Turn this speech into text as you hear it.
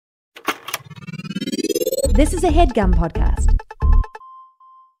This is a HeadGum podcast.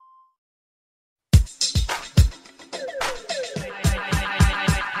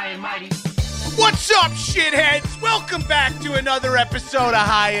 What's up, shitheads? Welcome back to another episode of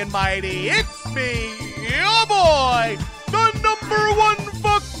High and Mighty. It's me, your boy, the number one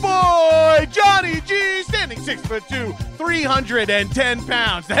fuckboy, Johnny G, standing 6'2", 310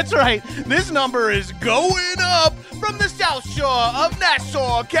 pounds. That's right, this number is going up from the South Shore of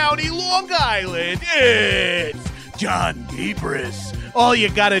Nassau County, Long Island. It's John Gabris. All you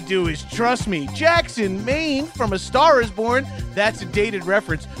gotta do is trust me. Jackson, Maine, from A Star Is Born. That's a dated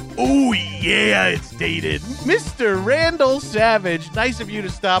reference. Oh, yeah, it's dated. Mr. Randall Savage, nice of you to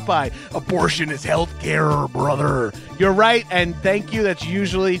stop by. Abortion is health care, brother. You're right, and thank you. That's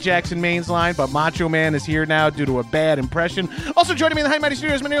usually Jackson, Maine's line, but Macho Man is here now due to a bad impression. Also joining me in the High Mighty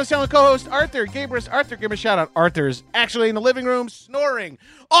Studios, my name is co-host Arthur Gabris. Arthur, give him a shout out. Arthur's actually in the living room snoring.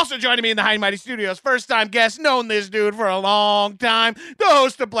 Also joining me in the High Mighty Studios, first-time guest, known this dude for a long time, the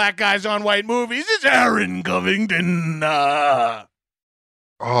host of Black Guys on White Movies, is Aaron Covington. Man,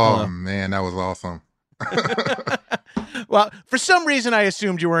 that was awesome. Well, for some reason, I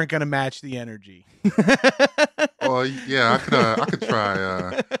assumed you weren't going to match the energy. Well, yeah, I could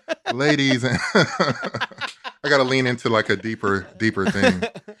try, ladies. And I got to lean into like a deeper thing.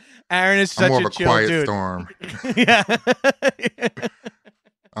 Aaron is such I'm more a of a chill quiet dude. storm. Yeah.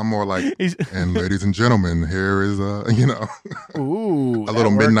 I'm more like, and ladies and gentlemen, here is Ooh, a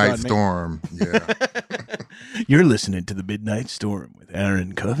little midnight storm. Yeah. You're listening to the Midnight Storm with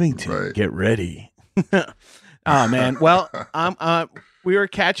Aaron Covington. Right. Get ready. Oh man. Well, we were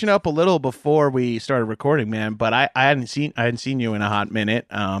catching up a little before we started recording, man. But I hadn't seen you in a hot minute.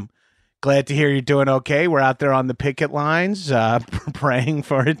 Glad to hear you're doing okay. We're out there on the picket lines, praying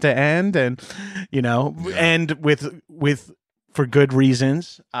for it to end, and end with for good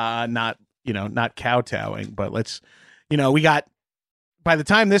reasons. Not kowtowing, but we got. By the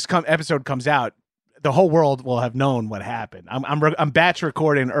time this episode comes out, the whole world will have known what happened. I'm batch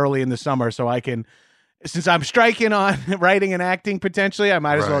recording early in the summer, so I can, since I'm striking on writing and acting potentially, I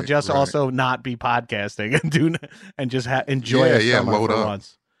might as well just also not be podcasting and just enjoy a summer for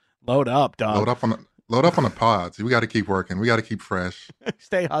once. Load up, dog. Load up on the pods. We got to keep working. We got to keep fresh.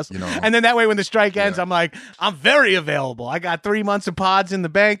 Stay hustling. And then that way when the strike ends, I'm like, I'm very available. I got 3 months of pods in the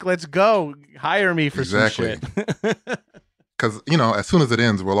bank. Let's go. Hire me for some shit. Because, as soon as it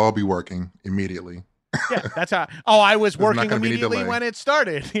ends, we'll all be working immediately. Yeah, that's how. Oh, I was working immediately when it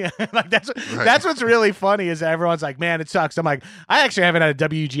started. Yeah, like that's what's really funny is that everyone's like, "Man, it sucks." I'm like, I actually haven't had a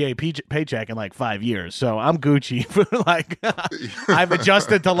WGA paycheck in like 5 years, so I'm Gucci. Like, I've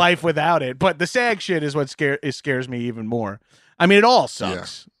adjusted to life without it. But the SAG shit is what scares me even more. I mean, it all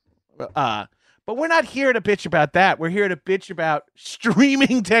sucks. Yeah. But we're not here to bitch about that. We're here to bitch about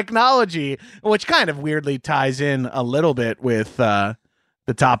streaming technology, which kind of weirdly ties in a little bit with the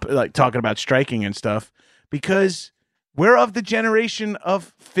top, like talking about striking and stuff, because we're of the generation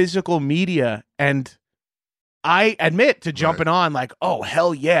of physical media. And I admit to jumping on like, oh,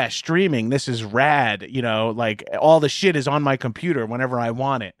 hell yeah, streaming. This is rad. Like all the shit is on my computer whenever I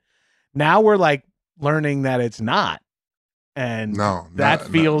want it. Now we're like learning that it's not. And that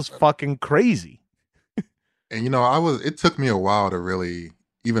feels fucking crazy. And it took me a while to really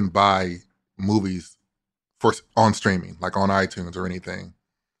even buy movies on streaming, like on iTunes or anything.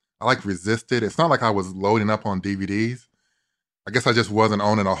 I like resisted. It's not like I was loading up on DVDs. I guess I just wasn't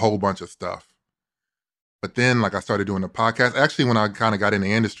owning a whole bunch of stuff. But then like I started doing the podcast. Actually, when I kind of got in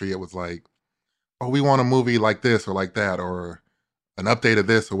the industry, it was like, oh, we want a movie like this or like that, or an update of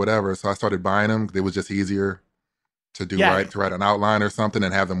this or whatever. So I started buying them. It was just easier to do to write an outline or something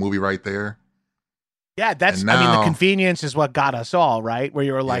and have the movie right there. Yeah, the convenience is what got us all, right? Where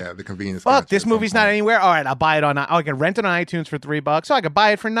you were like, the convenience. Fuck, this movie's not anywhere. All right, I'll buy it I can rent it on iTunes for $3. So I could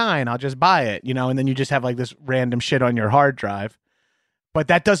buy it for $9. I'll just buy it, and then you just have like this random shit on your hard drive. But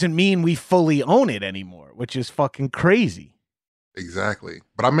that doesn't mean we fully own it anymore, which is fucking crazy. Exactly.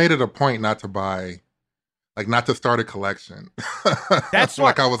 But I made it a point not to buy, like not to start a collection. That's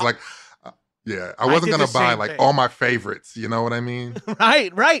like I was like, I wasn't going to buy like all my favorites. You know what I mean?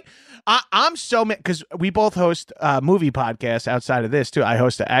 Right. I'm so mad because we both host movie podcasts outside of this too. I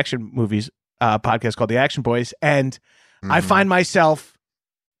host an action movies podcast called The Action Boys. And I find myself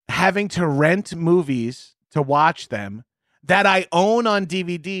having to rent movies to watch them that I own on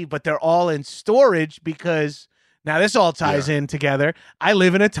DVD, but they're all in storage because now this all ties in together. I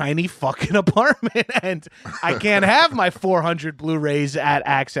live in a tiny fucking apartment and I can't have my 400 Blu-rays at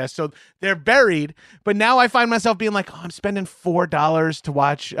access. So they're buried. But now I find myself being like, oh, I'm spending $4 to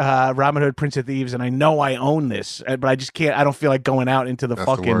watch Robin Hood, Prince of Thieves. And I know I own this, but I just can't. I don't feel like going out into the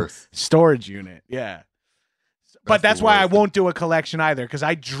fucking storage unit. Yeah. But that's the why I worst. won't do a collection either, because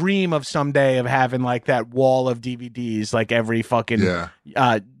I dream of someday of having like that wall of DVDs, like every fucking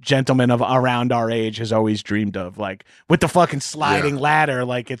gentleman of around our age has always dreamed of, like with the fucking sliding ladder,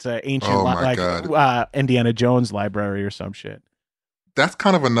 like it's an ancient Indiana Jones library or some shit. That's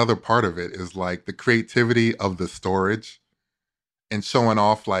kind of another part of it, is like the creativity of the storage and showing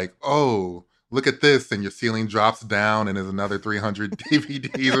off like, oh, look at this, and your ceiling drops down and there's another 300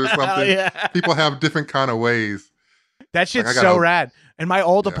 DVDs or something. Yeah. People have different kind of ways. That shit's so rad. In my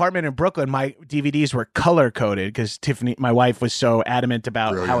old apartment in Brooklyn, my DVDs were color coded because Tiffany, my wife, was so adamant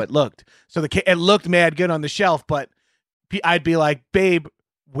about how it looked. So it looked mad good on the shelf, but I'd be like, babe,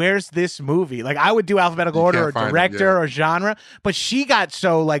 where's this movie? Like, I would do alphabetical order or director or genre, but she got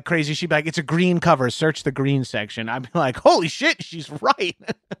so like crazy. She'd be like, it's a green cover, search the green section. I'd be like, holy shit, she's right.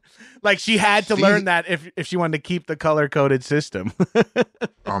 Like, she had to learn that if she wanted to keep the color coded system.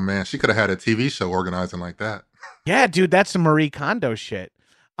 Oh man, she could have had a TV show organizing like that. Yeah, dude, that's some Marie Kondo shit.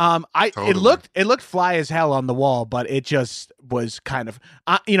 It looked fly as hell on the wall, but it just was kind of,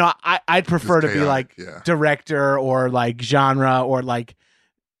 I'd prefer to be like director or like genre or like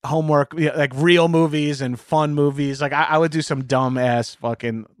homework, like real movies and fun movies. Like I would do some dumb ass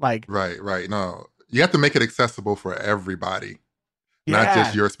fucking like. Right. No, you have to make it accessible for everybody, not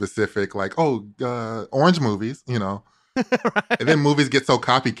just your specific like, orange movies, Right. And then movies get so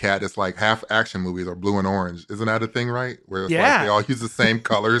copycat, it's like half action movies are blue and orange. Isn't that a thing, right? Where it's like they all use the same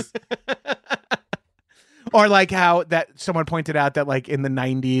colors. Or like how that someone pointed out that like in the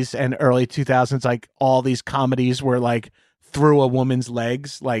 90s and early 2000s, like all these comedies were like through a woman's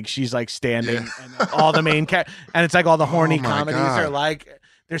legs, like she's like standing and all the main and it's like all the horny comedies are like,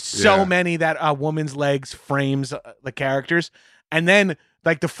 there's so many that a woman's legs frames the characters. And then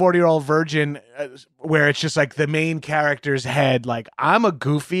like the 40-Year-Old Virgin, where it's just like the main character's head, like I'm a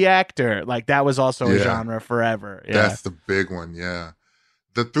goofy actor. Like that was also a genre forever. Yeah. That's the big one. Yeah.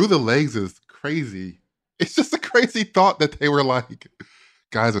 The through the legs is crazy. It's just a crazy thought that they were like,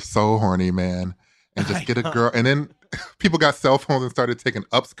 guys are so horny, man. And just get a girl. And then people got cell phones and started taking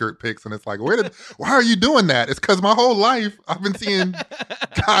upskirt pics. And it's like, why are you doing that? It's because my whole life I've been seeing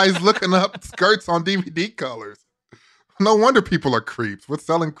guys looking up skirts on DVD colors. No wonder people are creeps. What's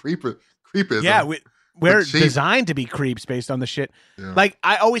selling creepism? Yeah, we're designed to be creeps based on the shit. Yeah. Like,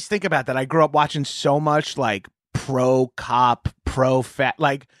 I always think about that. I grew up watching so much, like, pro-cop, pro-fat,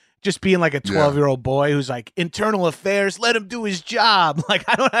 like, just being like a 12-year-old boy who's like, internal affairs, let him do his job. Like,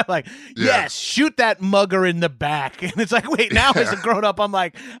 I don't have like, yes, shoot that mugger in the back. And it's like, wait, now as a grown-up, I'm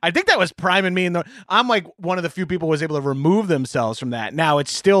like, I think that was priming me. I'm like one of the few people who was able to remove themselves from that. Now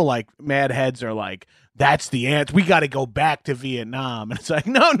it's still like, mad heads are like, that's the answer. We got to go back to Vietnam. And it's like,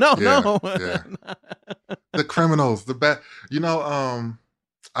 no. Yeah. The criminals, the bad. I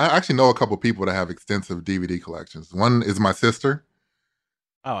actually know a couple people that have extensive DVD collections. One is my sister.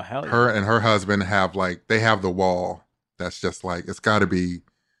 Oh, hell yeah. Her and her husband have they have the wall that's just like, it's got to be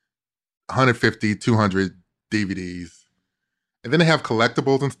 150, 200 DVDs. And then they have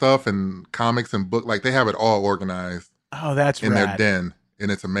collectibles and stuff and comics and book. Like they have it all organized. Oh, that's in their den. And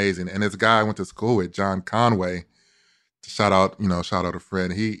it's amazing. And this guy I went to school with, John Conway, shout out a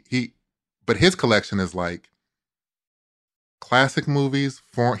friend. But his collection is like classic movies.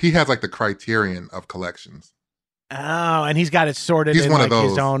 He has like the Criterion of collections. Oh, and he's got it sorted in like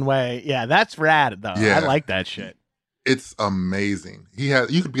his own way. Yeah, that's rad though. Yeah. I like that shit. It's amazing.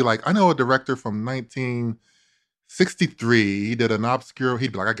 You could be like, I know a director from 1963. He did an obscure.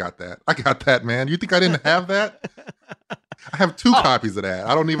 He'd be like, I got that, man. You think I didn't have that? I have 2 copies of that.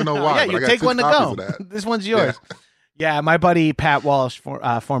 I don't even know why. You take one to go. This one's yours. Yeah, my buddy Pat Walsh,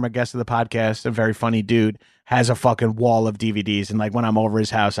 former guest of the podcast, a very funny dude, has a fucking wall of DVDs. And like when I'm over his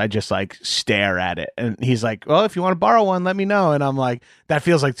house, I just like stare at it. And he's like, well, if you want to borrow one, let me know. And I'm like, that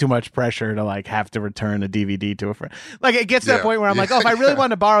feels like too much pressure to like have to return a DVD to a friend. Like it gets to that point where I'm like, if I really want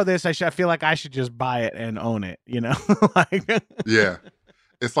to borrow this, I feel like I should just buy it and own it, like, yeah.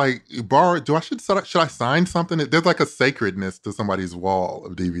 It's like, should I sign something? There's like a sacredness to somebody's wall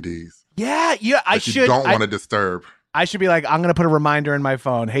of DVDs. Yeah, I should. You don't want to disturb. I should be like, I'm going to put a reminder in my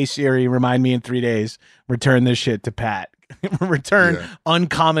phone. Hey, Siri, remind me in 3 days. Return this shit to Pat. Return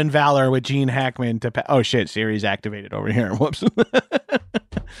Uncommon Valor with Gene Hackman to Pat. Oh, shit, Siri's activated over here. Whoops.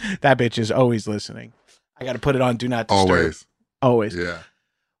 That bitch is always listening. I got to put it on Do Not Disturb. Always. Yeah.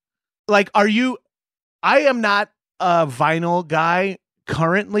 Like, I am not a vinyl guy.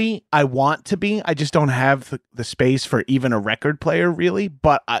 Currently, I want to be. I just don't have the space for even a record player, really.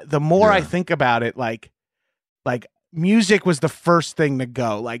 But the more I think about it, like music was the first thing to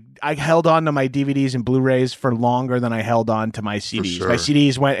go. Like I held on to my DVDs and Blu-rays for longer than I held on to my CDs. Sure. My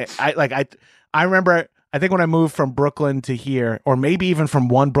CDs went. I remember I think when I moved from Brooklyn to here, or maybe even from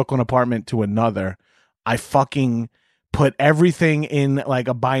one Brooklyn apartment to another, I fucking put everything in like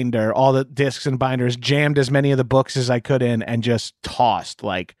a binder, all the discs and binders, jammed as many of the books as I could in, and just tossed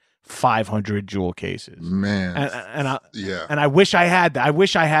like 500 jewel cases. Man, and I wish I had. I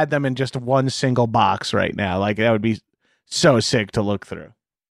wish I had them in just one single box right now. Like that would be so sick to look through.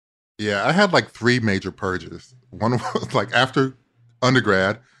 Yeah, I had like 3 major purges. One was like after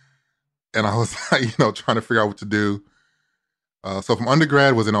undergrad, and I was like, trying to figure out what to do. So from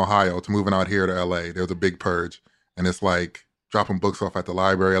undergrad was in Ohio to moving out here to LA. There was a big purge, and it's like dropping books off at the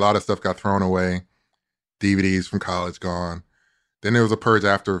library. A lot of stuff got thrown away. DVDs from college gone. Then there was a purge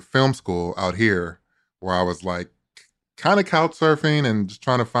after film school out here where I was like kind of couch surfing and just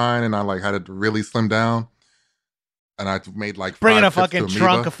trying to find, and I like had to really slim down. And I made like bringing a fucking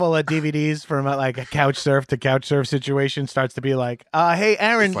trunk full of DVDs from like a couch surf to couch surf situation starts to be like, hey,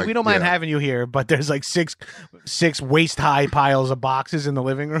 Aaron, like, we don't mind having you here, but there's like six waist high piles of boxes in the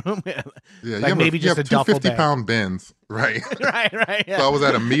living room. Yeah, like maybe just a duffel bag. 50-pound bins, right? right. Yeah. So I was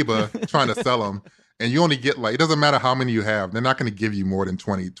at Amoeba trying to sell them, and you only get like, it doesn't matter how many you have, they're not going to give you more than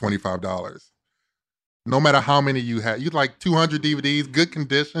 $20, $25. No matter how many you have, you'd like 200 DVDs, good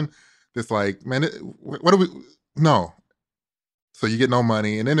condition. It's like, man, what do we? No. So you get no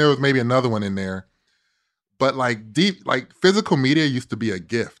money. And then there was maybe another one in there. But like physical media used to be a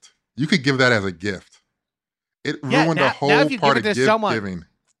gift. You could give that as a gift. It ruined the whole part of giving.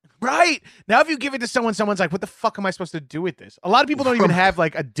 Right. Now if you give it to someone's like, what the fuck am I supposed to do with this? A lot of people don't even have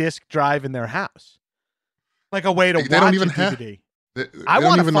like a disc drive in their house. Like a way to watch a DVD. They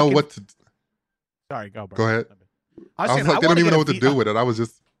don't even know what to... Sorry, go, bro. Go ahead. I was like, they don't even know what to do with it. I was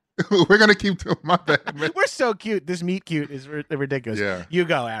just... We're gonna keep doing my bad. Man. We're so cute. This meet cute is ridiculous. Yeah, you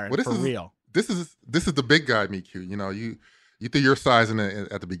go, Aaron. Well, for real. This is the big guy meet cute. You threw your size in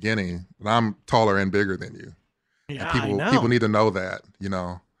at the beginning, and I'm taller and bigger than you. Yeah, and people need to know that.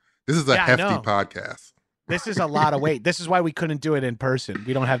 This is a hefty podcast. This is a lot of weight. This is why we couldn't do it in person.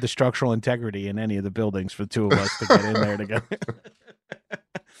 We don't have the structural integrity in any of the buildings for the two of us to get in there together.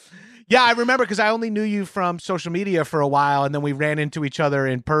 Yeah, I remember because I only knew you from social media for a while, and then we ran into each other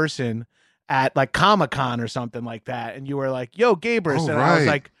in person at like Comic-Con or something like that. And you were like, "Yo, Gabrus,"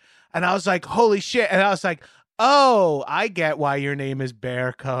 I was like, "Holy shit!" And I was like, "Oh, I get why your name is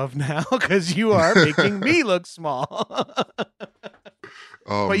Bear Cove now because you are making me look small."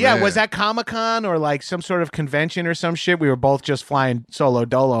 But yeah, was that Comic-Con or like some sort of convention or some shit? We were both just flying solo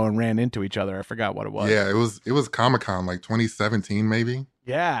dolo and ran into each other. I forgot what it was. Yeah, it was Comic-Con like 2017 maybe.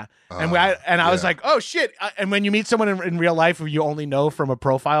 Yeah. I was like, oh shit. And when you meet someone in real life who you only know from a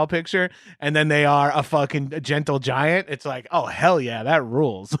profile picture and then they are a fucking gentle giant, it's like, oh hell yeah, that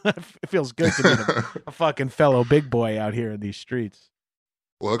rules. It feels good to be a fucking fellow big boy out here in these streets.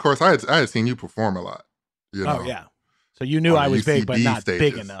 Well, of course, I had seen you perform a lot. Oh yeah. So you knew I was big, but not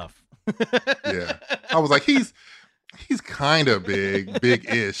big enough. Yeah. I was like, he's kind of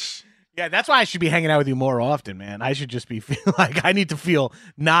big-ish. Yeah, that's why I should be hanging out with you more often, man. I should just be feel like I need to feel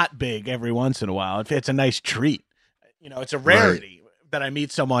not big every once in a while. It's a nice treat. It's a rarity that I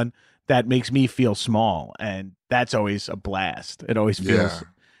meet someone that makes me feel small, and that's always a blast. It always feels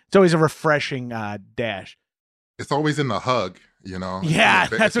it's always a refreshing dash. It's always in the hug, Yeah,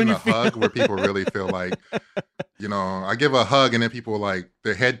 that's when you feel hug where people really feel like, I give a hug and then people like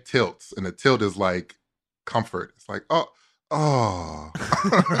their head tilts, and the tilt is like comfort. It's like, oh.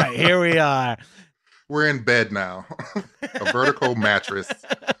 Right, here we are. We're in bed now. A vertical mattress.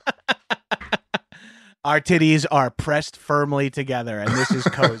 Our titties are pressed firmly together, and this is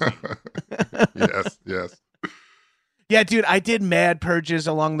cozy. Yes. Yeah, dude, I did mad purges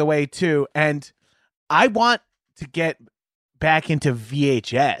along the way too, and I want to get back into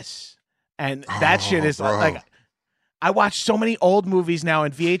VHS, and that shit is like. I watch so many old movies now,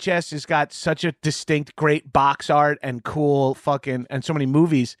 and VHS has got such a distinct, great box art and cool fucking, and so many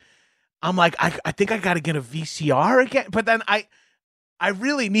movies. I'm like, I think I got to get a VCR again, but then I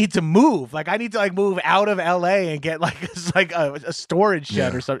really need to move. Like, I need to like move out of LA and get like a storage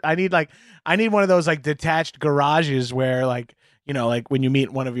shed or something. I need one of those like detached garages where like, like when you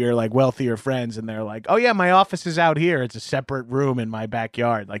meet one of your like wealthier friends and they're like, oh yeah, my office is out here. It's a separate room in my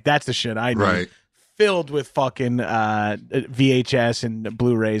backyard. Like that's the shit I need. Right. Filled with fucking VHS and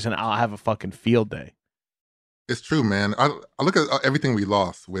Blu-rays, and I'll have a fucking field day. It's true, man. I look at everything we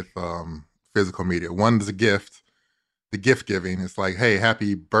lost with physical media. One is a gift, the gift giving. It's like, hey,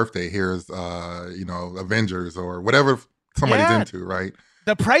 happy birthday. Here's Avengers or whatever somebody's into, right?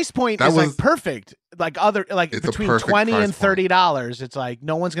 The price point is like perfect. Like between $20 and $30. It's like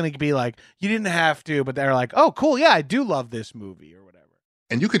no one's gonna be like, you didn't have to, but they're like, oh, cool, yeah, I do love this movie or whatever.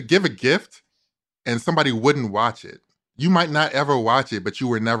 And you could give a gift and somebody wouldn't watch it, you might not ever watch it, but you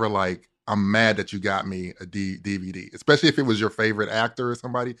were never like, I'm mad that you got me a DVD, especially if it was your favorite actor or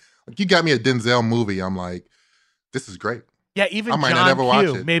somebody. Like you got me a Denzel movie. I'm like, this is great. Yeah, I even might not John ever watch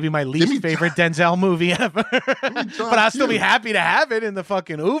Q, it. maybe my least favorite Denzel movie ever. But I'll still be happy to have it in the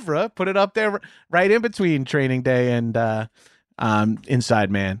fucking oeuvre. Put it up there right in between Training Day and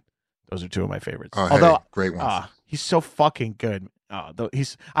Inside Man. Those are two of my favorites. Oh, Although, hey, great ones. he's so fucking good. I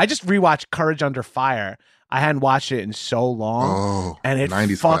just rewatched Courage Under Fire. I hadn't watched it in so long. And it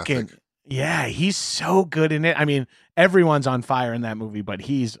 90s fucking classic. Yeah, he's so good in it. I mean, everyone's on fire in that movie, but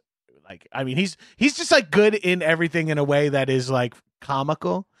he's like, I mean, he's just like good in everything in a way that is like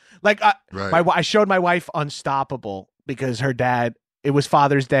comical. Like I showed my wife Unstoppable because her dad, it was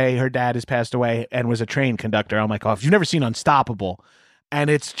Father's Day. Her dad has passed away and was a train conductor. I'm like, oh, if you've never seen Unstoppable, and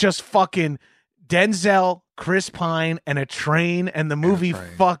it's just fucking Denzel, Chris Pine, and a train, and the movie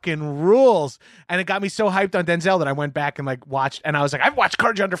fucking rules. And it got me so hyped on Denzel that I went back and like watched, and I was like, I've watched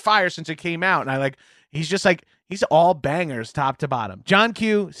Courage Under Fire since it came out, and I like, he's all bangers top to bottom. John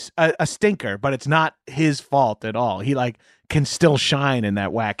Q, a stinker, but it's not his fault at all. He like can still shine in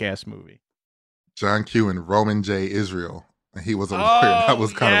that whack ass movie. John Q and Roman J. Israel. He was a lawyer. That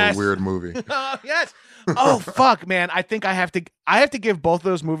was kind of a weird movie. Oh, yes. Oh, fuck, man. I think I have to give both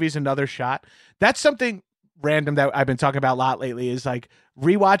those movies another shot. That's something random that I've been talking about a lot lately is like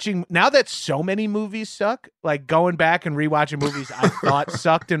rewatching. Now that so many movies suck, like going back and rewatching movies I thought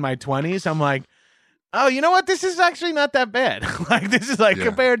sucked in my 20s, I'm like, oh, you know what? This is actually not that bad. Like, this is like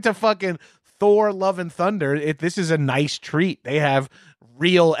compared to fucking Thor, Love and Thunder, this is a nice treat. They have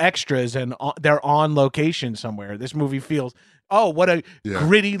real extras and they're on location somewhere. This movie feels, what a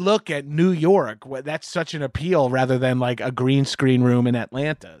gritty look at New York. That's such an appeal rather than like a green screen room in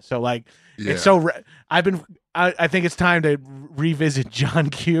Atlanta. So like, it's so, I think it's time to revisit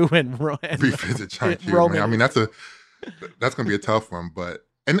John Q and revisit John Q. Roman. Man. I mean, that's going to be a tough one, but,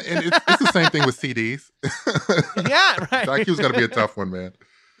 and it's the same thing with CDs. Yeah, right. John Q's going to be a tough one, man.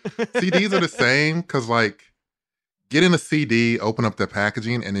 CDs are the same because like getting a CD, open up the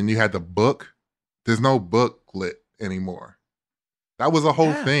packaging, and then you had the book. There's no booklet anymore. That was a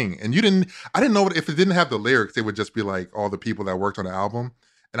whole thing. And I didn't know if it didn't have the lyrics, it would just be like all the people that worked on the album.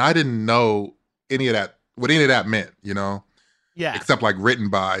 And I didn't know what any of that meant, you know? Yeah. Except like written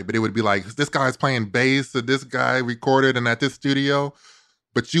by, but it would be like, this guy's playing bass, or this guy recorded and at this studio.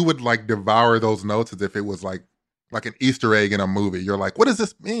 But you would like devour those notes as if it was like an Easter egg in a movie. You're like, what does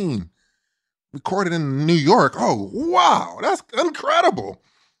this mean? Recorded in New York. Oh, wow. That's incredible.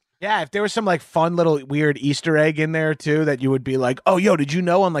 Yeah, if there was some like fun little weird Easter egg in there too, that you would be like, oh, yo, did you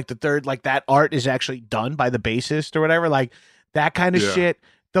know on like the third, like that art is actually done by the bassist or whatever? Like that kind of shit.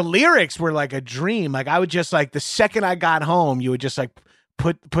 The lyrics were like a dream. Like I would just like the second I got home, you would just like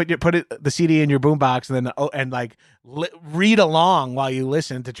put the CD in your boombox and then read along while you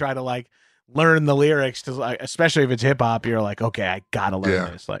listen to try to like learn the lyrics to like, especially if it's hip hop, you're like, okay, I gotta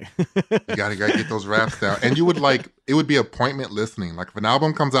learn this. Like you gotta get those raps down. And you would like, it would be appointment listening. Like if an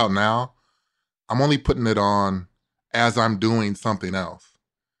album comes out now, I'm only putting it on as I'm doing something else.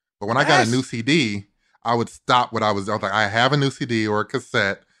 But when I got a new CD, I would stop what I was like, I have a new CD or a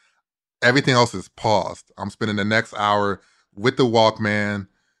cassette. Everything else is paused. I'm spending the next hour with the Walkman,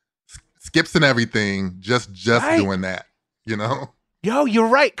 skips and everything, just doing that, you know? Yo, you're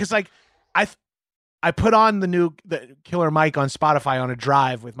right. Cause like I put on the Killer Mike on Spotify on a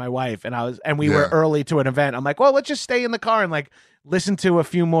drive with my wife and we were early to an event. I'm like, well, let's just stay in the car and like listen to a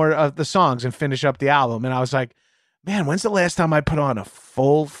few more of the songs and finish up the album. And I was like, man, when's the last time I put on a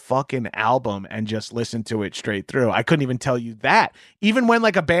full fucking album and just listened to it straight through? I couldn't even tell you that. Even when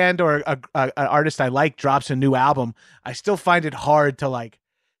like a band or an artist I like drops a new album, I still find it hard to like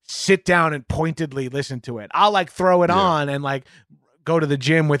sit down and pointedly listen to it. I'll like throw it on and like go to the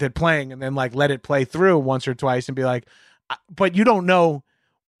gym with it playing and then like let it play through once or twice and be like, but you don't know.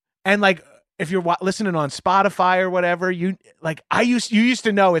 And like, if you're listening on Spotify or whatever, you used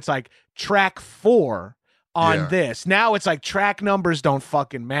to know it's like track 4 on this. Now it's like track numbers don't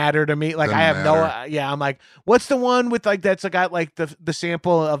fucking matter to me. Like I have I'm like, what's the one with like, that's got like the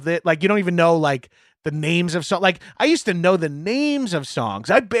sample of it. Like, you don't even know like the names of songs. Like I used to know the names of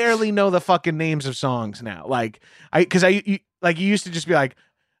songs. I barely know the fucking names of songs now. Like you used to just be like,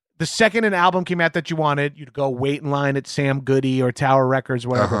 the second an album came out that you wanted, you'd go wait in line at Sam Goody or Tower Records,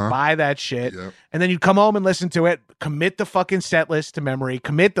 whatever, buy that shit. Yep. And then you'd come home and listen to it, commit the fucking set list to memory,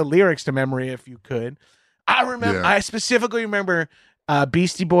 commit the lyrics to memory if you could. I specifically remember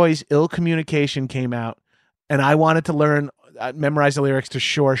Beastie Boys' Ill Communication came out and I wanted to memorize the lyrics to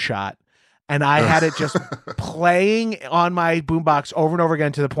Sure Shot. and I had it just playing on my boombox over and over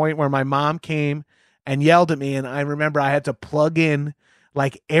again to the point where my mom came and yelled at me. And I remember I had to plug in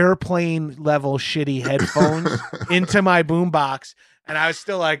like airplane level shitty headphones into my boombox. And I was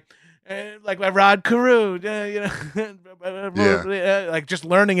still like my Rod Carew, like just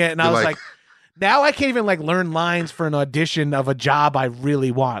learning it. And I was like, now I can't even like learn lines for an audition of a job I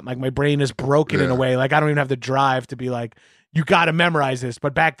really want. Like my brain is broken in a way. Like I don't even have the drive to be like, you got to memorize this.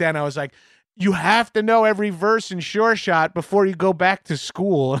 But back then I was like, you have to know every verse in Sure Shot before you go back to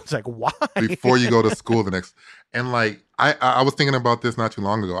school. It's like, why? Before you go to school the next. And like, I was thinking about this not too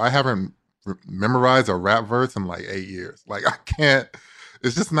long ago. I haven't memorized a rap verse in like 8 years. Like I can't,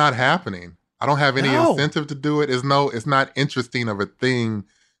 it's just not happening. I don't have any incentive to do it. It's not interesting of a thing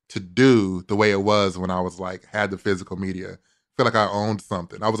to do the way it was when I was like, had the physical media. I feel like I owned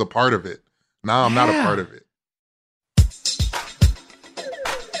something. I was a part of it. Now I'm not a part of it.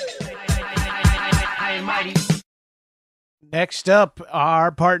 Next up,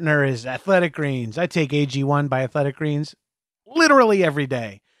 our partner is Athletic Greens. I take AG1 by Athletic Greens literally every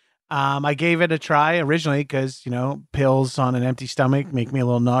day. I gave it a try originally because, pills on an empty stomach make me a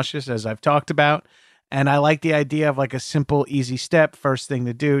little nauseous, as I've talked about. And I like the idea of like a simple, easy step, first thing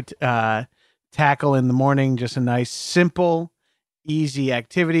to do, tackle in the morning, just a nice, simple, easy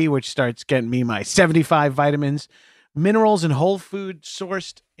activity, which starts getting me my 75 vitamins, minerals, and whole food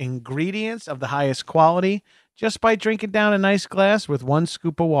sourced ingredients of the highest quality just by drinking down a nice glass with 1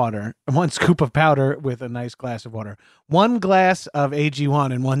 scoop of water, 1 scoop of powder with a nice glass of water. 1 glass of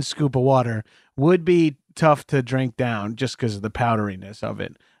AG1 and 1 scoop of water would be tough to drink down just because of the powderiness of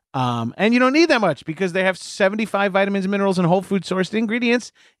it. And you don't need that much because they have 75 vitamins, minerals, and whole food sourced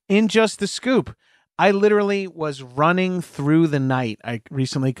ingredients in just the scoop. I literally was running through the night. I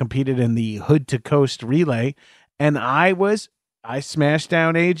recently competed in the Hood to Coast relay, and I smashed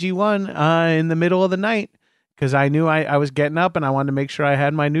down AG1 in the middle of the night because I knew I was getting up and I wanted to make sure I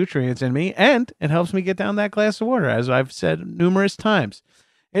had my nutrients in me, and it helps me get down that glass of water, as I've said numerous times.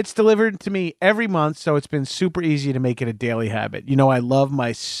 It's delivered to me every month, so it's been super easy to make it a daily habit. I love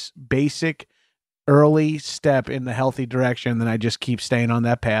my basic early step in the healthy direction, then I just keep staying on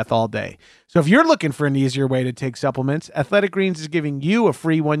that path all day. So if you're looking for an easier way to take supplements, Athletic Greens is giving you a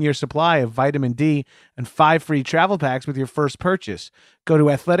free 1-year supply of vitamin D and 5 free travel packs with your first purchase. Go to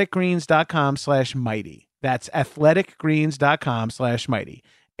athleticgreens.com/mighty. That's athleticgreens.com/mighty.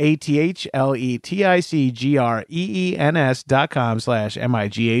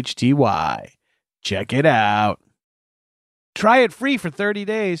 athleticgreens.com/mighty. Check it out. Try it free for 30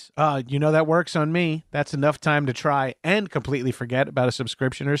 days. That works on me. That's enough time to try and completely forget about a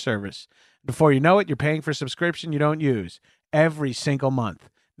subscription or service. Before you know it, you're paying for a subscription you don't use every single month.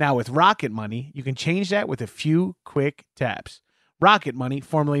 Now with Rocket Money, you can change that with a few quick taps. Rocket Money,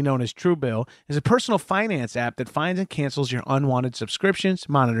 formerly known as Truebill, is a personal finance app that finds and cancels your unwanted subscriptions,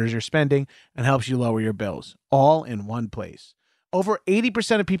 monitors your spending, and helps you lower your bills, all in one place. Over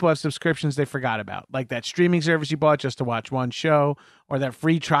 80% of people have subscriptions they forgot about, like that streaming service you bought just to watch one show, or that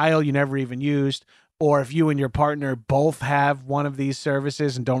free trial you never even used, or if you and your partner both have one of these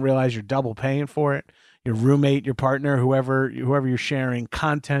services and don't realize you're double paying for it, your roommate, your partner, whoever you're sharing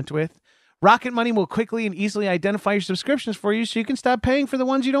content with. Rocket Money will quickly and easily identify your subscriptions for you so you can stop paying for the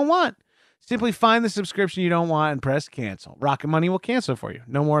ones you don't want. Simply find the subscription you don't want and press cancel. Rocket Money will cancel for you.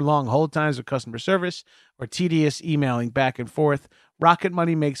 No more long hold times with customer service or tedious emailing back and forth. Rocket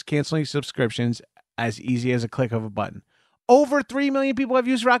Money makes canceling subscriptions as easy as a click of a button. Over 3 million people have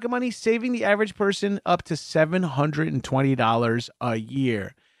used Rocket Money, saving the average person up to $720 a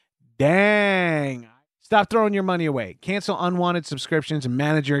year. Dang. Stop throwing your money away. Cancel unwanted subscriptions and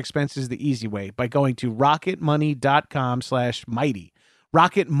manage your expenses the easy way by going to rocketmoney.com/mighty.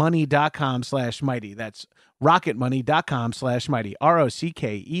 rocketmoney.com/mighty. That's rocketmoney.com/mighty.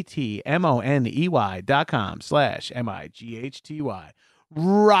 rocketmoney.com/mighty.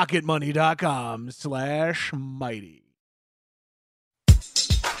 rocketmoney.com/mighty.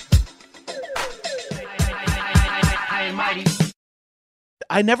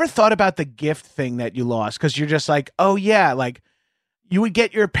 I never thought about the gift thing that you lost because you're just like, oh yeah, like you would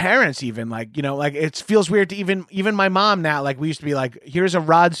get your parents even like, it feels weird to even my mom now, like we used to be like, here's a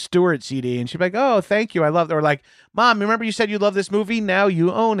Rod Stewart CD. And she'd be like, oh, thank you. I love it. Or like, Mom, remember you said you love this movie? Now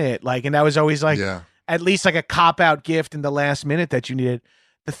you own it. Like, and that was always like, at least like a cop out gift in the last minute that you needed.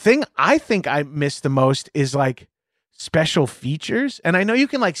 The thing I think I miss the most is like special features. And I know you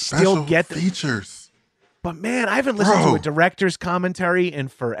can like still get the features. But man, I haven't listened to a director's commentary in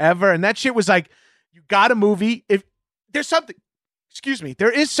forever. And that shit was like, you got a movie. If there's something, there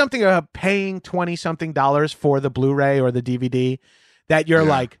is something about paying $20-something for the Blu-ray or the DVD that you're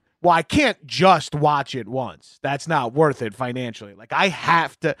like, well, I can't just watch it once. That's not worth it financially. Like I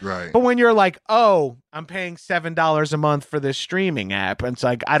have to. Right. But when you're like, oh, I'm paying $7 a month for this streaming app, and it's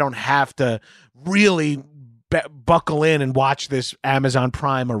like I don't have to really buckle in and watch this Amazon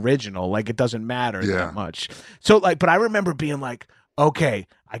Prime original. Like it doesn't matter that much. So like, but I remember being like, okay,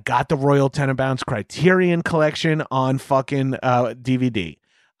 I got the Royal Tenenbaums Criterion collection on fucking DVD.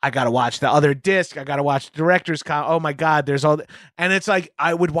 I got to watch the other disc. I got to watch the director's cut. Oh my God, there's all and it's like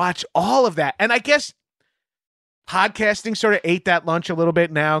I would watch all of that. And I guess podcasting sort of ate that lunch a little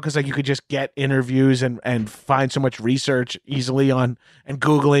bit now because like you could just get interviews and find so much research easily on and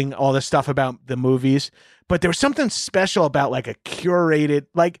Googling all this stuff about the movies. But there was something special about like a curated,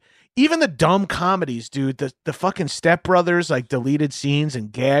 like even the dumb comedies, dude, the fucking Step Brothers, like deleted scenes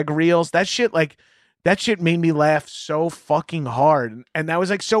and gag reels, that shit made me laugh so fucking hard. And that was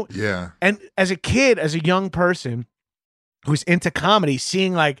like, so, yeah. And as a kid, as a young person who's into comedy,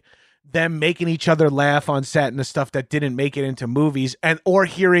 seeing like them making each other laugh on set and the stuff that didn't make it into movies or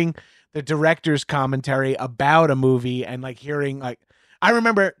hearing the director's commentary about a movie and like hearing like, I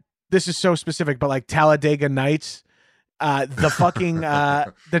remember this is so specific, but like Talladega Nights, the fucking,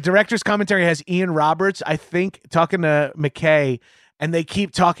 the director's commentary has Ian Roberts, I think, talking to McKay, and they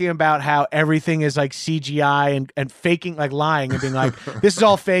keep talking about how everything is like CGI and faking, like lying and being like, this is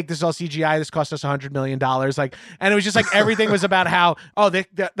all fake. This is all CGI. This cost us $100 million. Like, and it was just like, everything was about how,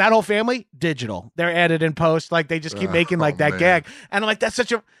 that whole family, digital. They're added in post. Like they just keep making like that gag. And I'm like,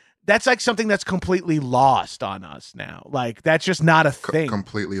 that's like something that's completely lost on us now. Like that's just not a thing.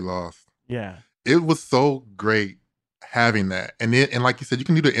 Completely lost. Yeah. It was so great having that. And like you said, you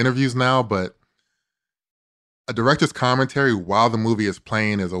can do the interviews now, but a director's commentary while the movie is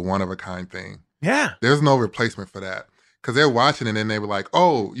playing is a one-of-a-kind thing. Yeah. There's no replacement for that. Because they're watching and then they were like,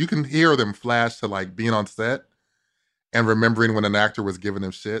 oh, you can hear them flash to like being on set and remembering when an actor was giving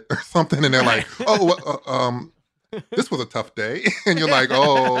them shit or something. And they're like, this was a tough day. And you're like,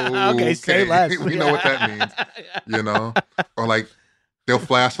 oh, okay. Say less. We know what that means, you know? Or like, they'll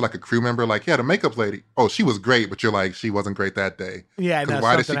flash to like a crew member, like, yeah, the makeup lady. Oh, she was great, but you're like, she wasn't great that day. Yeah, no,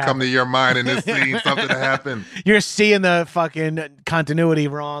 why did she come to your mind in this scene? Something happened. You're seeing the fucking continuity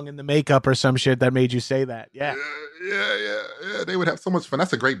wrong in the makeup or some shit that made you say that. Yeah. Yeah. They would have so much fun.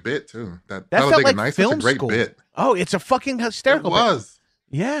 That's a great bit too. That felt like nice. film That's a great school. bit. Oh, it's a fucking hysterical. It was.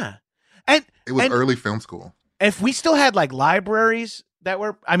 Bit. Yeah, and it was early film school. If we still had like libraries that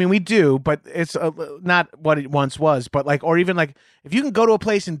were, I mean, we do, but it's not what it once was. But like, or even like, if you can go to a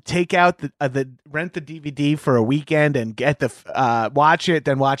place and take out the rent the DVD for a weekend and get the watch it,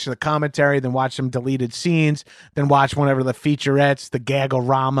 then watch the commentary, then watch some deleted scenes, then watch whatever the featurettes, the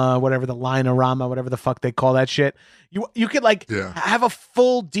gagorama, whatever the line-orama, whatever the fuck they call that shit. You could like have a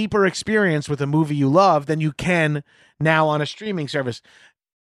full, deeper experience with a movie you love than you can now on a streaming service.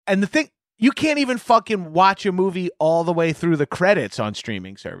 And the thing. You can't even fucking watch a movie all the way through the credits on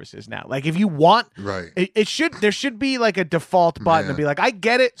streaming services now. Like if you want, right? There should be like a default button to be like, I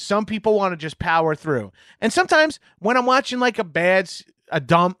get it. Some people want to just power through. And sometimes when I'm watching like I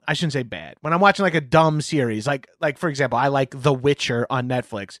shouldn't say bad. When I'm watching like a dumb series, like for example, I like The Witcher on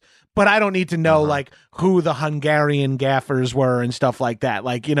Netflix, but I don't need to know like who the Hungarian gaffers were and stuff like that.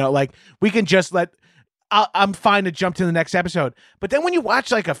 Like, you know, like we can just I'm fine to jump to the next episode. But then when you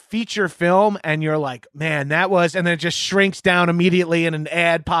watch like a feature film and you're like, man, that was, and then it just shrinks down immediately and an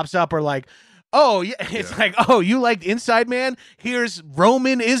ad pops up or like, oh, yeah, it's like, oh, you liked Inside Man? Here's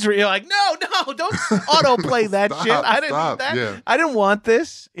Roman Israel. You're like, no, don't autoplay that shit. I didn't need that. Yeah. I didn't want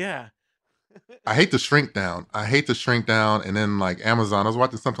this. Yeah. I hate to shrink down. And then like Amazon, I was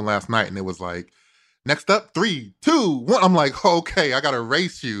watching something last night and it was like, next up, 3, 2, 1. I'm like, okay, I got to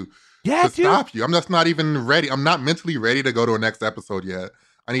race you. Yeah, to stop you. I'm just not even ready. I'm not mentally ready to go to a next episode yet.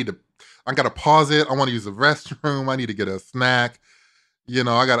 I got to pause it. I want to use the restroom. I need to get a snack. You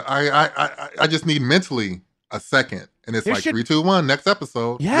know, I just need mentally a second. And it's 3, 2, 1, next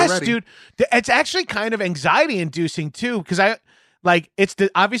episode. Yes, dude. It's actually kind of anxiety inducing too. Cause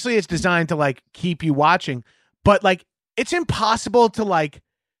obviously it's designed to like keep you watching, but like it's impossible to like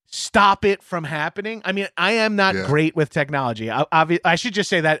stop it from happening. I mean, I am not great with technology. I should just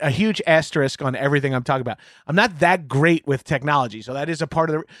say that a huge asterisk on everything I'm talking about. I'm not that great with technology. So that is a part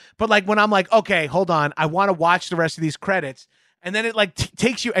of but like when I'm like, okay, hold on, I want to watch the rest of these credits. And then it like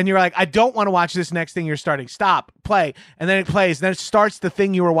takes you and you're like, I don't want to watch this next thing you're starting. Stop, play. And then it plays. And then it starts the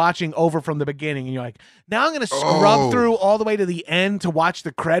thing you were watching over from the beginning. And you're like, now I'm going to scrub through all the way to the end to watch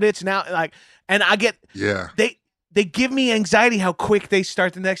the credits. Now, like, and I get, they give me anxiety how quick they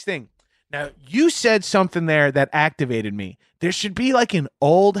start the next thing. Now, you said something there that activated me. There should be like an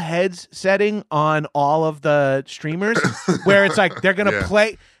old heads setting on all of the streamers where it's like they're going to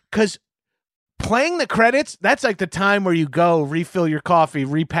play. because playing the credits, that's like the time where you go refill your coffee,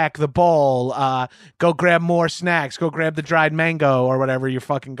 repack the bowl, go grab more snacks, go grab the dried mango or whatever you're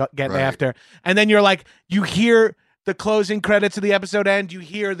fucking getting after. And then you're like, you hear the closing credits of the episode end, you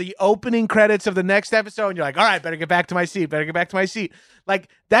hear the opening credits of the next episode, and you're like, all right, better get back to my seat. Like,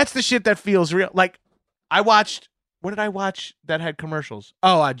 that's the shit that feels real. Like, what did I watch that had commercials?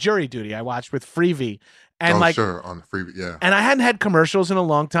 Oh, Jury Duty I watched with Freebie. And sure, on the Freebie, yeah. And I hadn't had commercials in a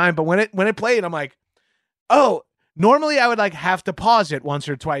long time, but when it played, I'm like, oh, normally I would like have to pause it once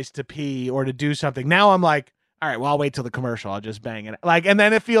or twice to pee or to do something. Now I'm like, all right, well, I'll wait till the commercial. I'll just bang it. Like, and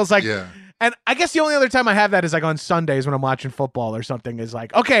then it feels like, and I guess the only other time I have that is like on Sundays when I'm watching football or something, is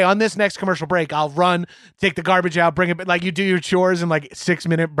like, okay, on this next commercial break, I'll run, take the garbage out, bring it, like you do your chores in like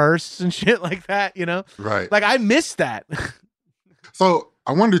 6-minute bursts and shit like that, you know? Right. Like, I miss that. So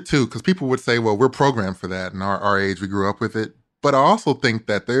I wonder too, because people would say, well, we're programmed for that. In our age, we grew up with it. But I also think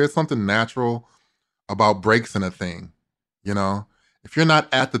that there is something natural about breaks in a thing. You know, if you're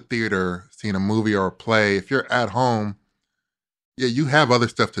not at the theater seeing a movie or a play, if you're at home, yeah, you have other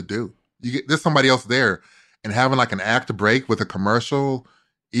stuff to do. There's somebody else there. And having like an act break with a commercial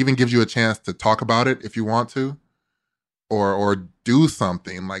even gives you a chance to talk about it if you want to, or do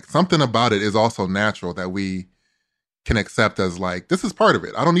something. Like, something about it is also natural that we can accept as like, this is part of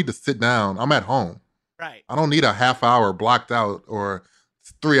it. I don't need to sit down. I'm at home. Right. I don't need a half hour blocked out or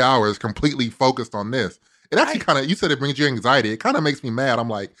 3 hours completely focused on this. It actually kind of, you said it brings you anxiety. It kind of makes me mad. I'm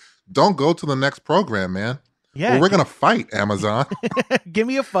like, don't go to the next program, man. Yeah. Or we're going to fight, Amazon. Give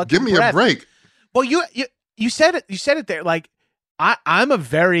me a fucking Give me a break. Well, you said it there. Like, I'm a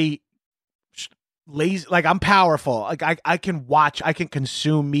very lazy, like, I'm powerful. Like, I can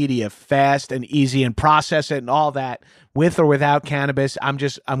consume media fast and easy and process it and all that with or without cannabis. I'm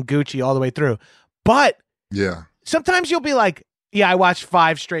Gucci all the way through. But yeah, sometimes you'll be like, yeah, I watched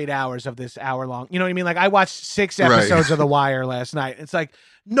 5 straight hours of this hour long. You know what I mean? Like, I watched 6 episodes of The Wire last night. It's like,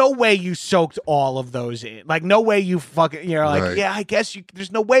 no way you soaked all of those in. Like, no way you fucking, you're like, yeah, I guess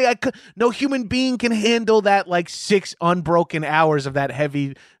there's no way no human being can handle that, like, 6 unbroken hours of that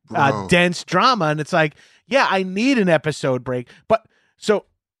heavy, dense drama. And it's like, yeah, I need an episode break. But so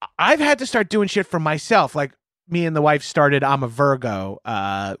I've had to start doing shit for myself. Like, me and the wife started I'm a Virgo.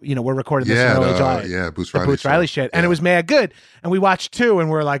 We're recording this in early July. Yeah, Boots Riley shit. And it was mad good. And we watched 2 and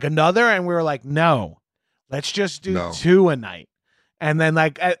we're like, another? And we were like, no, let's just do 2 a night. And then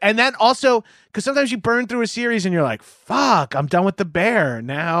and then also, because sometimes you burn through a series and you're like, fuck, I'm done with The Bear.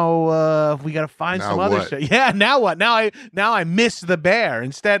 Now we got to find some other shit. Yeah, now what? Now I miss The Bear.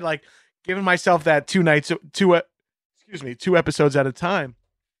 Instead, like, giving myself that 2 episodes at a time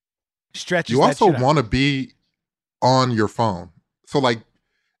stretches. You also want to be on your phone. So, like,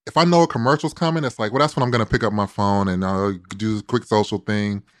 if I know a commercial's coming, it's like, well, that's when I'm going to pick up my phone and do a quick social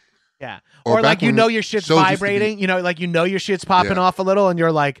thing. Yeah. Or like, your shit's vibrating, your shit's popping off a little and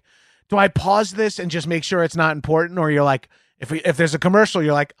you're like, do I pause this and just make sure it's not important? Or you're like, if there's a commercial,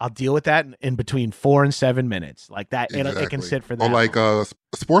 you're like, I'll deal with that in between 4 and 7 minutes. Like that, it can sit for that. Or like,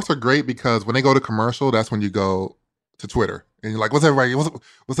 sports are great because when they go to commercial, that's when you go to Twitter and you're like, what's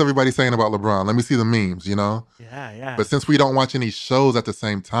everybody saying about LeBron? Let me see the memes, you know? Yeah. But since we don't watch any shows at the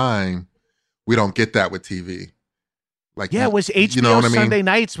same time, we don't get that with TV. Like, yeah, it was HBO Sunday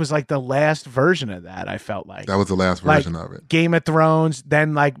Nights was like the last version of that. I felt like that was the last version of it. Game of Thrones,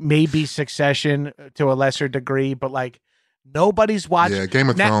 then like maybe Succession to a lesser degree, but like nobody's watching. Yeah, Game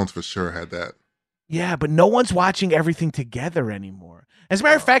of Thrones for sure had that. Yeah, but no one's watching everything together anymore. As a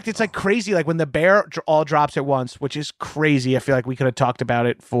matter of fact, it's like crazy. Like when The Bear all drops at once, which is crazy. I feel like we could have talked about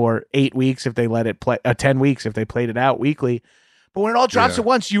it for 8 weeks if they let it play, 10 weeks if they played it out weekly. But when it all drops at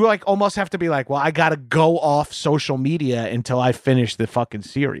once, you like almost have to be like, well, I got to go off social media until I finish the fucking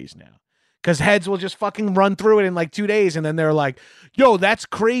series now. Because heads will just fucking run through it in like 2 days. And then they're like, yo, that's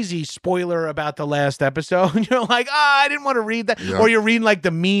crazy. Spoiler about the last episode. And you're like, I didn't want to read that. Yeah. Or you're reading like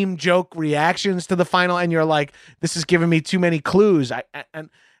the meme joke reactions to the final. And you're like, this is giving me too many clues.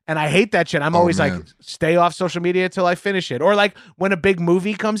 And I hate that shit. I'm always like, stay off social media until I finish it. Or like when a big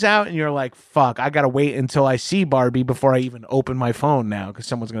movie comes out and you're like, fuck, I got to wait until I see Barbie before I even open my phone now because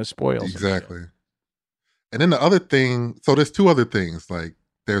someone's going to spoil Exactly. And then the other thing, so there's 2 other things. Like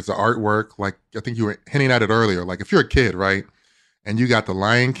there's the artwork, like I think you were hinting at it earlier. Like if you're a kid, right, and you got the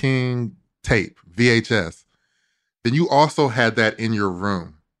Lion King tape, VHS, then you also had that in your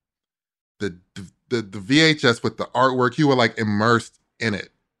room. The VHS with the artwork, you were like immersed in it.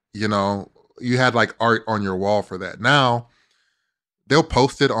 You know, you had like art on your wall for that. Now, they'll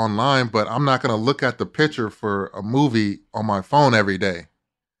post it online, but I'm not going to look at the picture for a movie on my phone every day.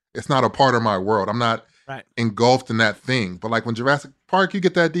 It's not a part of my world. I'm not Right. engulfed in that thing. But like when Jurassic Park, you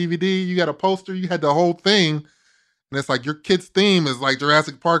get that DVD, you got a poster, you had the whole thing, and it's like your kid's theme is like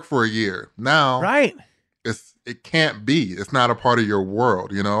Jurassic Park for a year. Now, Right. it can't be. It's not a part of your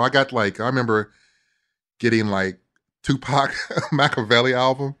world. You know, I remember getting like Tupac Machiavelli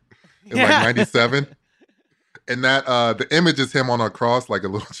album in like '97. And that the image is him on a cross, like a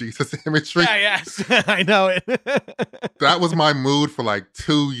little Jesus imagery. Yeah, yes. I know it. That was my mood for like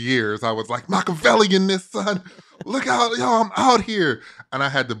 2 years. I was like, Machiavelli in this, son. Look out, yo, I'm out here. And I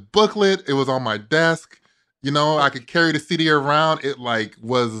had the booklet. It was on my desk. You know, I could carry the CD around. It like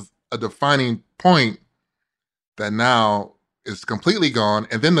was a defining point that now is completely gone.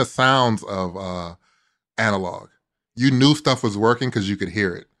 And then the sounds of analog. You knew stuff was working because you could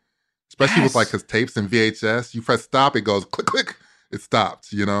hear it. Especially with like his tapes and VHS. You press stop, it goes click, click. It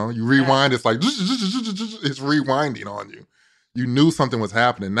stops, you know? You rewind, it's like, it's rewinding on you. You knew something was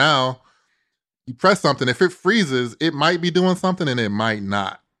happening. Now, you press something. If it freezes, it might be doing something and it might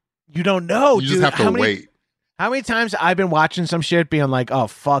not. You don't know, You just have to wait. How many times I've been watching some shit being like, oh,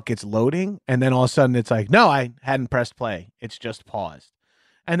 fuck, it's loading. And then all of a sudden it's like, no, I hadn't pressed play. It's just paused.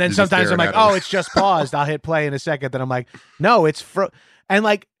 And then You're sometimes I'm like, oh, it's just paused. I'll hit play in a second. Then I'm like, no, it's and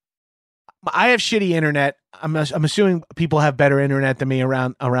like, I have shitty internet. I'm assuming people have better internet than me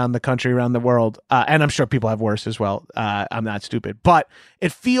around the country, around the world. And I'm sure people have worse as well. I'm not stupid. But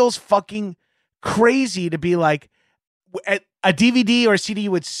it feels fucking crazy to be like, a DVD or a CD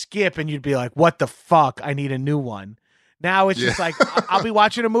would skip and you'd be like, what the fuck? I need a new one. Now it's just like, I'll be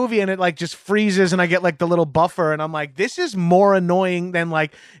watching a movie and it like just freezes and I get like the little buffer and I'm like, this is more annoying than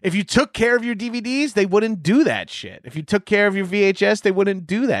like, if you took care of your DVDs, they wouldn't do that shit. If you took care of your VHS, they wouldn't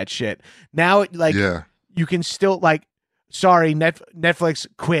do that shit. Now you can still like, sorry, Netflix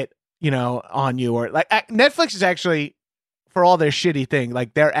quit, you know, on you, or like Netflix is actually, for all their shitty thing,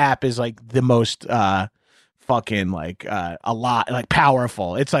 like their app is like the most, fucking like a lot like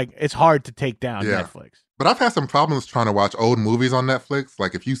powerful. It's like it's hard to take down Netflix. But I've had some problems trying to watch old movies on Netflix.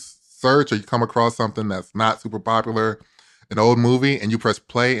 Like if you search or you come across something that's not super popular, an old movie, and you press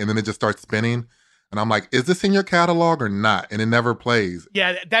play and then it just starts spinning. And I'm like, is this in your catalog or not? And it never plays.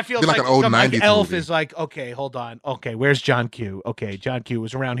 Yeah, that feels like an old 90s like Elf movie. is like, okay, hold on. Okay, where's John Q? Okay, John Q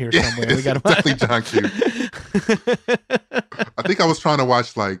was around here somewhere. We got him. Definitely John Q. I think I was trying to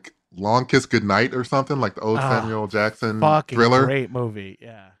watch like Long Kiss Goodnight or something, like the old Samuel Jackson thriller. Great movie,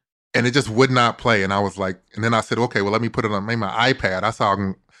 yeah. And it just would not play. And I was like, and then I said, okay, well, let me put it on my iPad. I saw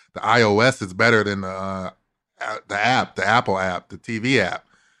the iOS is better than the app, the Apple app, the TV app.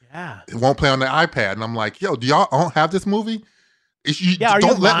 Yeah. It won't play on the iPad. And I'm like, yo, do y'all don't have this movie? Are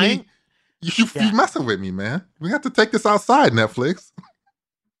you lying? You messing with me, man. We have to take this outside, Netflix.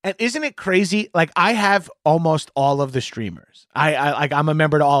 And isn't it crazy? Like I have almost all of the streamers. I'm a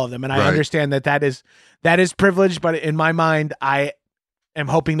member to all of them, and I understand that is privileged. But in my mind, I am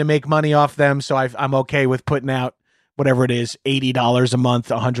hoping to make money off them, so I'm okay with putting out whatever it is, $80 a month,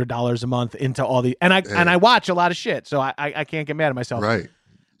 $100 a month into all the and I watch a lot of shit, so I can't get mad at myself. Right.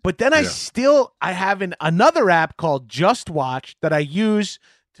 But then I have another app called Just Watch that I use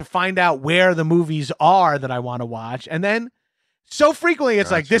to find out where the movies are that I want to watch, and then. So frequently,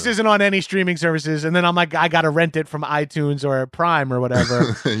 it's like, this isn't on any streaming services. And then I'm like, I got to rent it from iTunes or Prime or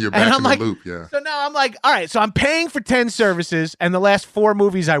whatever. You're back in the loop, yeah. So now I'm like, all right, so I'm paying for 10 services. And the last 4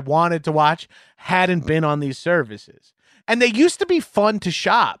 movies I wanted to watch hadn't been on these services. And they used to be fun to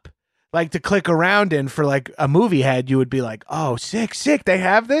shop, like to click around in for like a movie head. You would be like, oh, sick, they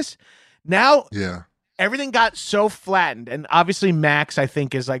have this. Now, everything got so flattened. And obviously Max, I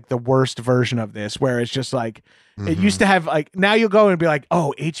think, is like the worst version of this, where it's just like, it used to have like, now you'll go and be like,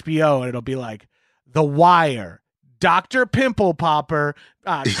 oh, HBO, and it'll be like The Wire, Dr. Pimple Popper,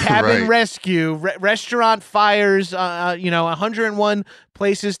 Cabin Rescue, Restaurant Fires, 101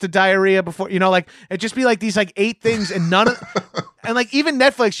 Places to Diarrhea Before, like it'd just be like these like 8 things and none of, and like even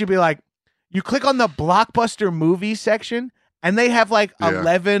Netflix, you'd be like, you click on the Blockbuster movie section and they have like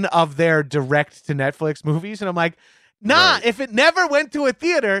 11 of their direct to Netflix movies. And I'm like, nah, if it never went to a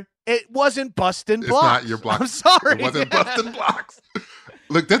theater, it wasn't busting blocks. It's not your blocks. I'm sorry. It wasn't busting blocks.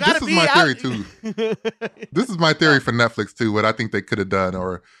 Look, this is my theory too. This is my theory for Netflix too, what I think they could have done.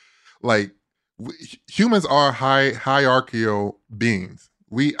 Or like humans are hierarchical beings.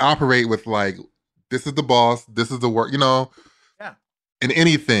 We operate with like, this is the boss, this is the work, in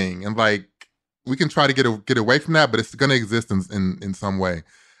anything. And like, we can try to get away from that, but it's going to exist in some way.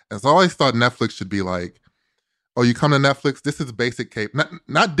 And so I always thought Netflix should be like, oh, you come to Netflix, this is basic cable.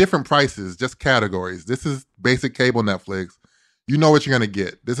 Not different prices, just categories. This is basic cable Netflix. You know what you're going to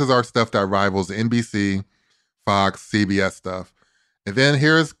get. This is our stuff that rivals NBC, Fox, CBS stuff. And then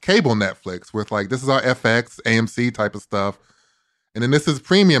here's cable Netflix with like, this is our FX, AMC type of stuff. And then this is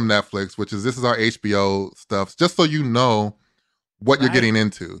premium Netflix, this is our HBO stuff, just so you know what you're getting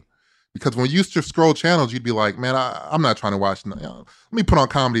into. Because when you used to scroll channels, you'd be like, man, I'm not trying to watch. Let me put on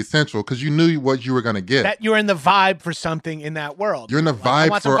Comedy Central, because you knew what you were going to get. That you're in the vibe for something in that world. You're in the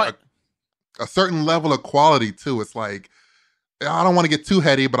vibe for a certain level of quality, too. It's like, I don't want to get too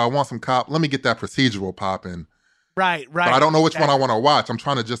heady, but I want some let me get that procedural popping. Right. But I don't know which one I want to watch. I'm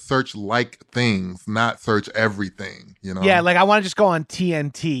trying to just search like things, not search everything, you know? Yeah, like I want to just go on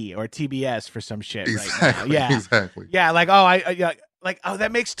TNT or TBS for some shit right now. Yeah, exactly. Yeah, like,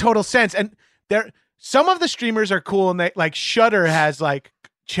 that makes total sense. And some of the streamers are cool, and they like Shudder has like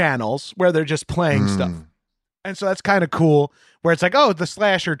channels where they're just playing stuff. And so that's kind of cool, where it's like, oh, the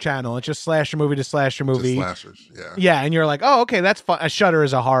slasher channel. It's just slasher movie to slasher movie. Just slashers, yeah. Yeah, and you're like, oh, okay, that's fun. Shudder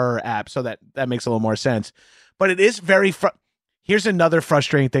is a horror app, so that makes a little more sense. But it is very here's another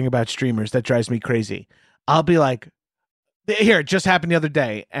frustrating thing about streamers that drives me crazy. I'll be like, here, it just happened the other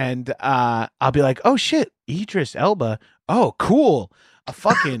day, and I'll be like, oh shit, Idris Elba. Oh, cool. A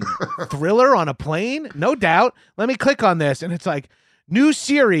fucking thriller on a plane? No doubt. Let me click on this. And it's like, new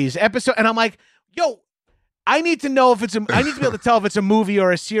series, episode. And I'm like, yo, I need to know if I need to be able to tell if it's a movie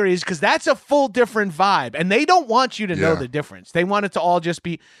or a series, because that's a full different vibe. And they don't want you to know the difference. They want it to all just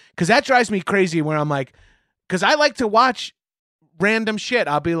be, because that drives me crazy where I'm like, because I like to watch random shit.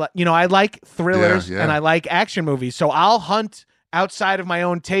 I'll be like, I like thrillers and I like action movies. So I'll hunt outside of my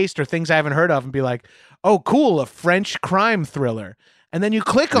own taste or things I haven't heard of and be like, oh, cool, a French crime thriller. And then you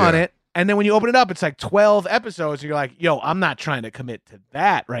click on it, and then when you open it up, it's like 12 episodes, and you're like, yo, I'm not trying to commit to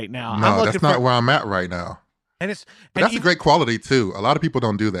that right now. No, that's not where I'm at right now. But that's a great quality too. A lot of people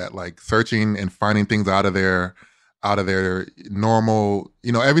don't do that, like searching and finding things out of their normal,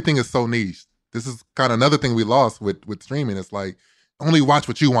 everything is so niche. This is kind of another thing we lost with streaming. It's like, only watch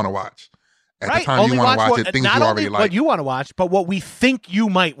what you want to watch. At the time only you want to watch it, things you already like. Not only what you want to watch, but what we think you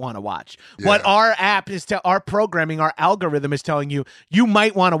might want to watch. Yeah. What our app is, our programming, our algorithm is telling you, you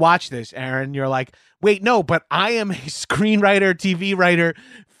might want to watch this, Aaron. You're like, wait, no, but I am a screenwriter, TV writer,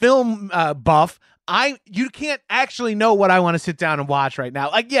 film buff. You can't actually know what I want to sit down and watch right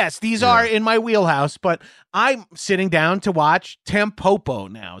now. Like, yes, these are in my wheelhouse, but I'm sitting down to watch Tampopo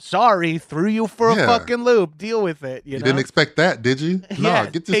now. Sorry, threw you for a fucking loop. Deal with it. You didn't expect that, did you? No,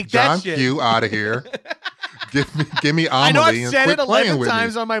 get this John Q out of here. give me Amelie. I know I've said it playing 11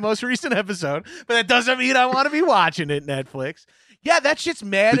 times on my most recent episode, but that doesn't mean I want to be watching it, Netflix. Yeah, that shit's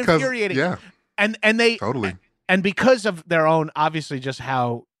infuriating. Yeah, and they totally, and because of their own, obviously, just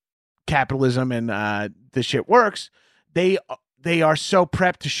how capitalism and the shit works, they are so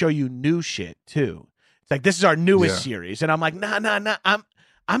prepped to show you new shit too. It's like, this is our newest series, and I'm like, nah.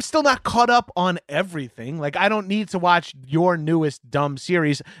 I'm still not caught up on everything. Like, I don't need to watch your newest dumb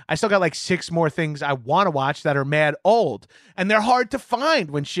series. I still got like 6 more things I want to watch that are mad old, and they're hard to find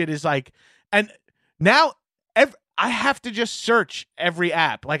when shit is like. And now I have to just search every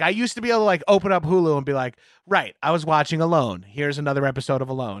app. Like, I used to be able to like open up Hulu and be like, right, I was watching Alone. Here's another episode of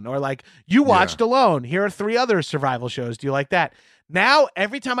Alone. Or like, you watched Alone. Here are 3 other survival shows. Do you like that? Now,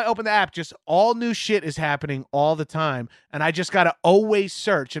 every time I open the app, just all new shit is happening all the time. And I just got to always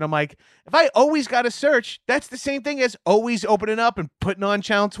search. And I'm like, if I always got to search, that's the same thing as always opening up and putting on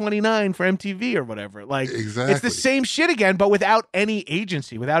channel 29 for MTV or whatever. Like, exactly. It's the same shit again, but without any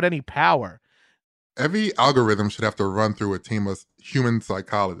agency, without any power. Every algorithm should have to run through a team of human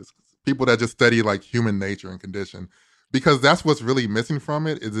psychologists, people that just study like human nature and condition, because that's what's really missing from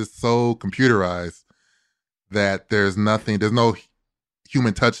it. Is it's so computerized that there's no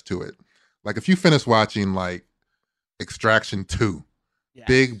human touch to it. Like, if you finish watching like Extraction 2,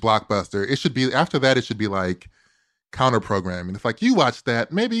 big blockbuster, it should be, after that, it should be like counter programming. It's like, you watch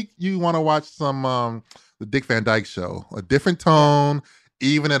that, maybe you want to watch some the Dick Van Dyke Show, a different tone.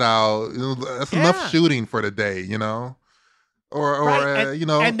 Even it out. That's enough shooting for the day, Or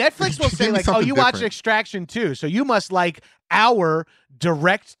and Netflix will say like, oh, you watch Extraction 2, so you must like our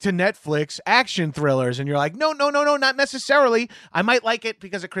direct to Netflix action thrillers. And you're like, no, not necessarily. I might like it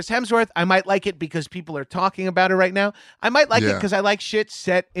because of Chris Hemsworth. I might like it because people are talking about it right now. I might like it because I like shit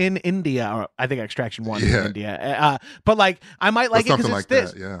set in India. Or I think Extraction 1 is India. But like, I might like it because it's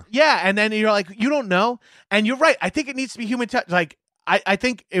this. Yeah. And then you're like, you don't know. And you're right. I think it needs to be human touch. Like, I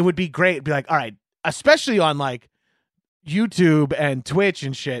think it would be great to be like, all right, especially on like YouTube and Twitch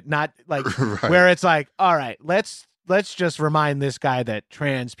and shit, not like where it's like, all right, let's just remind this guy that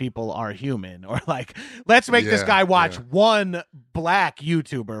trans people are human, or like, let's make this guy watch one black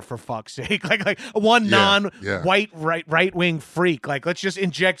YouTuber for fuck's sake, like one non-white right-wing freak. Like, let's just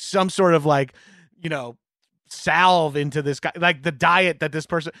inject some sort of like, salve into this guy, like the diet that this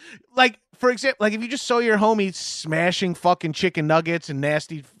person, like for example, like if you just saw your homie smashing fucking chicken nuggets and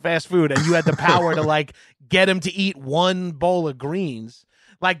nasty fast food, and you had the power to like get him to eat one bowl of greens.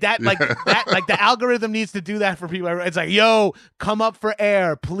 Like that, like that, like the algorithm needs to do that for people. It's like, yo, come up for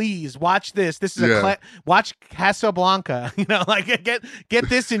air, please. Watch this. This is watch Casablanca. You know, like get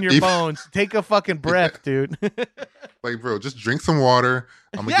this in your bones. Take a fucking breath, dude. Like, bro, just drink some water.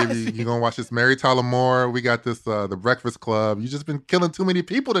 I'm gonna give you. You're gonna watch this Mary Tyler Moore. We got this The Breakfast Club. You just been killing too many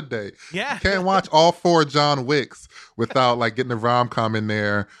people today. Yeah, you can't watch all 4 John Wicks without like getting a rom-com in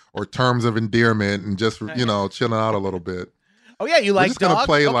there or Terms of Endearment and just chilling out a little bit. Oh yeah, you like dogs?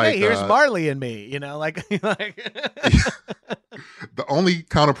 Play, okay, like, here's Marley and me. You know, like. The only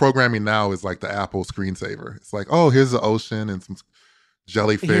counter programming now is like the Apple screensaver. It's like, oh, here's the ocean and some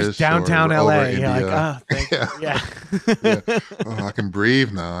jellyfish. Here's downtown LA. You're like, oh, thank you. Yeah. Oh, I can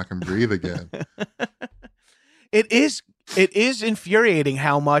breathe now. I can breathe again. It is infuriating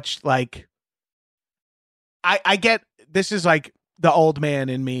how much like I get. This is like the old man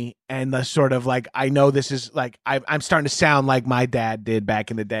in me, and the sort of like, I know this is like, I'm starting to sound like my dad did back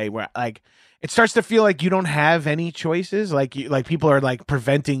in the day, where like it starts to feel like you don't have any choices. Like people are like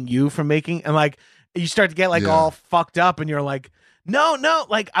preventing you from making, and like you start to get like all fucked up, and you're like, no,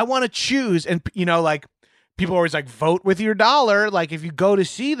 like I want to choose. And like people are always like, vote with your dollar. Like if you go to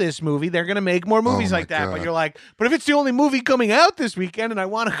see this movie, they're going to make more movies like that. God. But you're like, but if it's the only movie coming out this weekend and I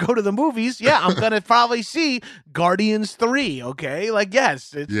want to go to the movies, I'm going to probably see Guardians 3. Okay. Like,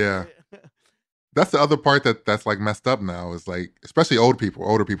 yes. That's the other part that's like messed up now is like, especially older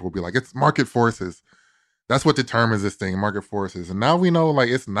people will be like, it's market forces. That's what determines this thing, market forces. And now we know like,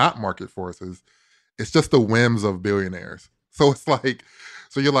 it's not market forces. It's just the whims of billionaires. So it's like,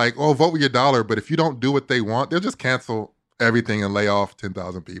 so you're like, oh, vote with your dollar. But if you don't do what they want, they'll just cancel everything and lay off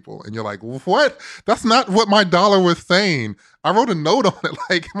 10,000 people. And you're like, what? That's not what my dollar was saying. I wrote a note on it.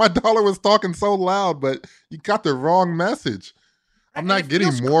 Like my dollar was talking so loud, but you got the wrong message. I'm not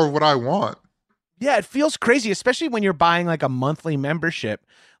getting more of what I want. Yeah, it feels crazy, especially when you're buying like a monthly membership.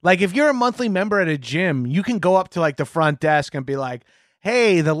 Like if you're a monthly member at a gym, you can go up to like the front desk and be like,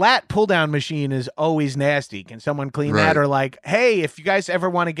 hey, the lat pull down machine is always nasty. Can someone clean that? Or like, hey, if you guys ever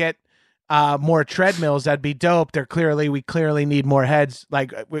want to get more treadmills, that'd be dope. We clearly need more heads.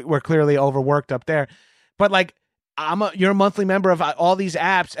 Like we're clearly overworked up there. But like, you're a monthly member of all these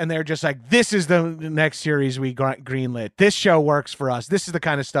apps, and they're just like, this is the next series we greenlit. This show works for us. This is the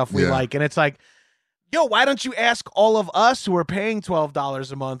kind of stuff we like. And it's like, yo, why don't you ask all of us who are paying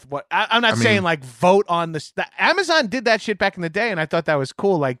 $12 a month? What I'm not saying like vote on this. Amazon did that shit back in the day, and I thought that was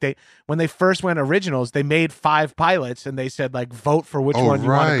cool. Like when they first went originals, they made 5 pilots, and they said like vote for which one you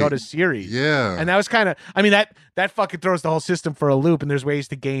want to go to series. Yeah, and that was kind of, that fucking throws the whole system for a loop, and there's ways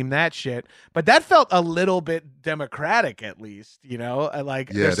to game that shit. But that felt a little bit democratic, at least,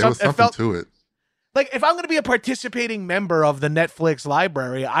 Like there was something to it. Like if I'm going to be a participating member of the Netflix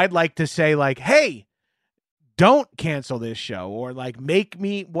library, I'd like to say like, hey, don't cancel this show, or like make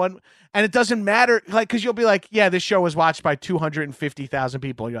me one. And it doesn't matter, like, because you'll be like, yeah, this show was watched by 250,000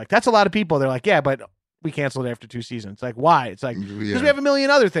 people. You're like, that's a lot of people. They're like, yeah, but we canceled it after 2 seasons. It's like, why? It's like, because we have a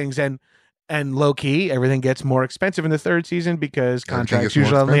million other things. And low key, everything gets more expensive in the 3rd season because contracts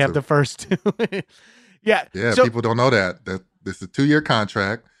usually only have the first 2. Yeah. So, people don't know that this is a 2-year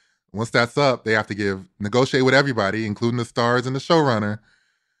contract. Once that's up, they have to negotiate with everybody, including the stars and the showrunner.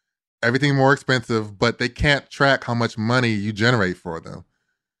 Everything more expensive, but they can't track how much money you generate for them.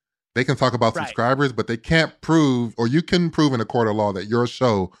 They can talk about subscribers, but they can't prove, or you can prove in a court of law that your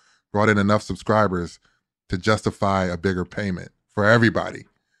show brought in enough subscribers to justify a bigger payment for everybody.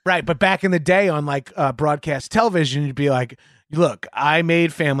 Right, but back in the day on like broadcast television, you'd be like, look, I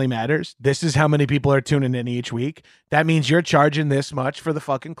made Family Matters. This is how many people are tuning in each week. That means you're charging this much for the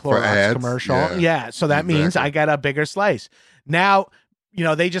fucking Clorox commercial. Yeah, so that means I got a bigger slice. Now,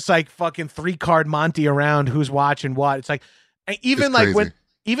 they just like fucking 3-card Monty around who's watching what. It's like, even like when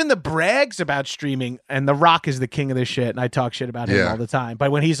the brags about streaming, and The Rock is the king of this shit, and I talk shit about him all the time.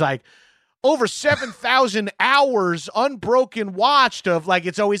 But when he's like, over 7,000 hours unbroken watched of, like,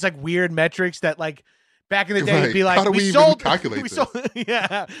 it's always like weird metrics that like back in the day it'd be like, we sold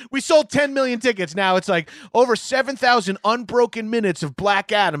 10 million tickets. Now it's like over 7,000 unbroken minutes of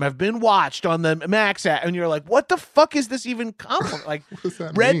Black Adam have been watched on the Max app, and you're like, what the fuck is this even compliment? Like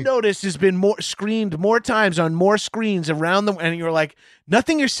Red Notice has been screened more times on more screens around the, and you're like,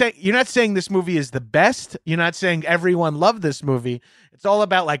 nothing you're saying. You're not saying this movie is the best. You're not saying everyone loved this movie. It's all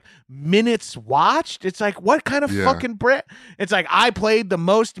about like minutes watched. It's like, what kind of fucking It's like, I played the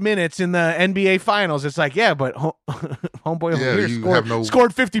most minutes in the NBA finals. It's like, yeah, but homeboy over Yeah, here you have no-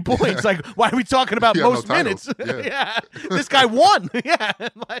 scored 50 points. Like, why are we talking about You have most no titles. minutes? Yeah. This guy won. Yeah,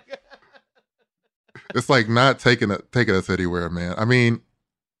 like, It's like not taking us anywhere, man. I mean,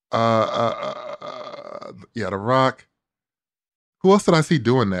 yeah, The Rock. Who else did I see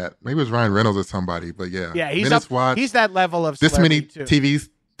doing that? Maybe it was Ryan Reynolds or somebody, but yeah. yeah, he's Minutes up. watched, He's that level of this many celebrity, too.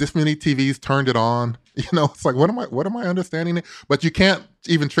 TVs turned it on. You know, it's like, what am I understanding it? But you can't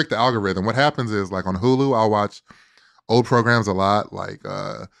even trick the algorithm. What happens is, like on Hulu, I'll watch old programs a lot. Like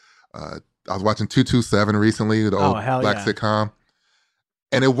I was watching 227 recently, the old black sitcom.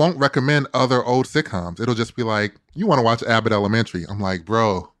 And it won't recommend other old sitcoms. It'll just be like, you want to watch Abbott Elementary. I'm like,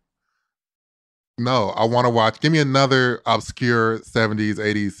 bro, no, I want to give me another obscure 70s,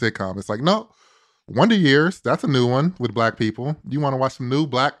 80s sitcom. It's like, no, Wonder Years, that's a new one with black people. You want to watch some new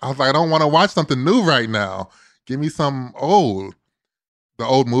black? I was like, I don't want to watch something new right now. Give me some old. The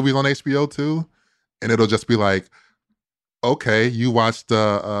old movies on HBO too. And it'll just be like, okay, you watched this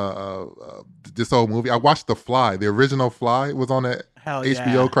old movie. I watched The Fly. The original Fly was on the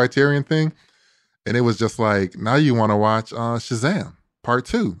HBO Criterion thing. And it was just like, now you want to watch Shazam Part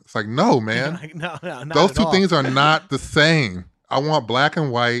 2. It's like, no, man. Like, no, not those at two all. things are not the same. I want black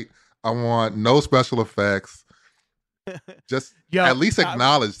and white. I want no special effects. Just at least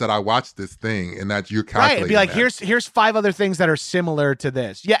acknowledge that I watched this thing and that you're calculating. Right, be like, that. here's 5 other things that are similar to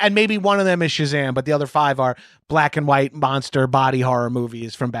this. Yeah, and maybe one of them is Shazam, but the other 5 are black and white monster body horror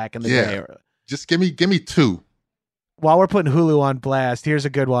movies from back in the day. Just give me 2. While we're putting Hulu on blast, here's a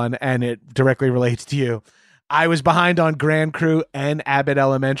good one, and it directly relates to you. I was behind on Grand Crew and Abbott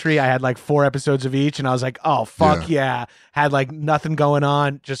Elementary. I had like 4 episodes of each, and I was like, oh, fuck yeah. Had like nothing going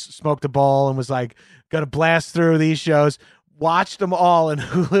on, just smoked a ball and was like, gonna blast through these shows. Watched them all, and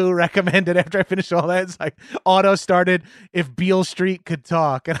Hulu recommended after I finished all that. It's like auto started If Beale Street Could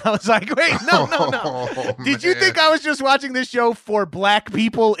Talk. And I was like, wait, no. Oh, Did you think I was just watching this show for black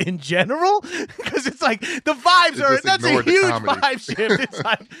people in general? Because it's like the vibes that's a huge vibe shift. It's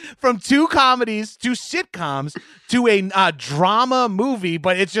like from 2 comedies, 2 sitcoms to a drama movie,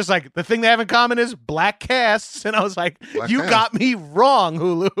 but it's just like the thing they have in common is black casts. And I was like, got me wrong,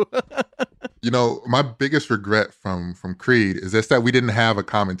 Hulu. You know, my biggest regret from Creed is just that we didn't have a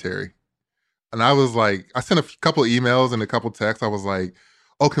commentary. And I was like, I sent a couple of emails and a couple of texts. I was like,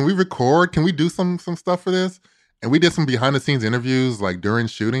 oh, can we record? Can we do some stuff for this? And we did some behind the scenes interviews like during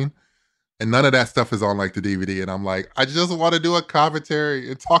shooting. And none of that stuff is on like the DVD. And I'm like, I just want to do a commentary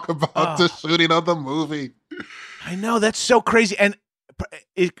and talk about the shooting of the movie. I know, that's so crazy. And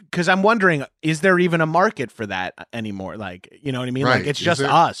because I'm wondering, is there even a market for that anymore? Like, you know what I mean? Right. Like, it's just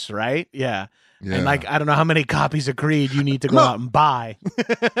us, right? Yeah. And like, I don't know how many copies of Creed you need to go out and buy.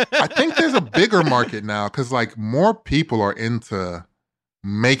 I think there's a bigger market now because like more people are into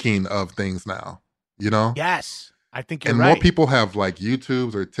making of things now, you know? Yes. I think you're right. And more people have like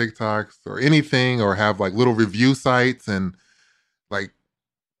YouTubes or TikToks or anything, or have like little review sites, and like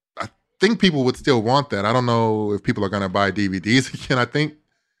I think people would still want that. I don't know if people are going to buy DVDs again.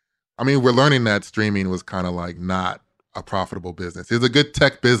 I mean, we're learning that streaming was kind of like not a profitable business. It's a good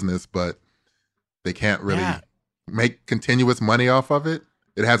tech business, but they can't really make continuous money off of it.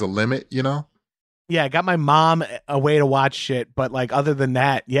 It has a limit, you know? Yeah, I got my mom a way to watch shit, but like other than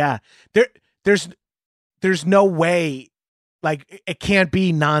that, there's no way, like it can't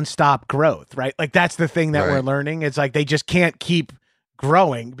be nonstop growth, right? Like that's the thing that we're learning. It's like they just can't keep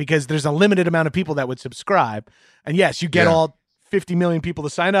growing because there's a limited amount of people that would subscribe. And yes, you get all 50 million people to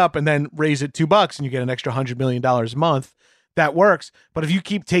sign up and then raise it $2 and you get an extra $100 million a month. That works. But if you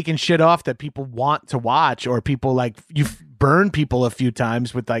keep taking shit off that people want to watch, or people like you've burned people a few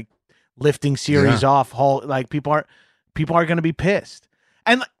times with like lifting series off, like people are going to be pissed.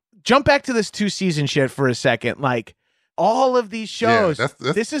 And jump back to this 2-season shit for a second. Like all of these shows,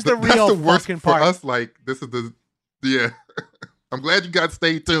 this is the real that's the worst fucking for part. us. Like this is I'm glad you guys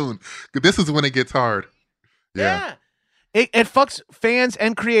stay tuned, because this is when it gets hard. Yeah. It fucks fans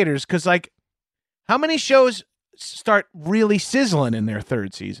and creators, because like how many shows start really sizzling in their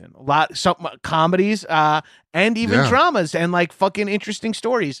 3rd season? Some comedies and even dramas and like fucking interesting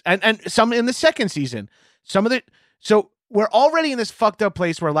stories, and some in the 2nd season. So we're already in this fucked up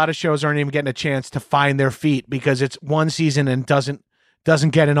place where a lot of shows aren't even getting a chance to find their feet because it's 1 season and doesn't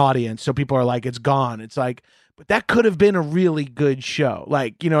get an audience. So people are like, it's gone. It's like, but that could have been a really good show.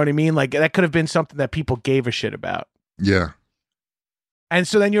 Like, you know what I mean? Like that could have been something that people gave a shit about. Yeah. And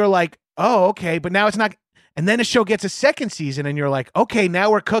so then you're like, oh, okay, but now it's not. And then a show gets a 2nd season and you're like, okay,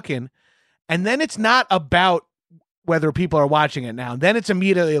 now we're cooking. And then it's not about whether people are watching it now. And then it's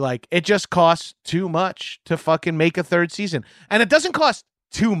immediately like, it just costs too much to fucking make a 3rd season. And it doesn't cost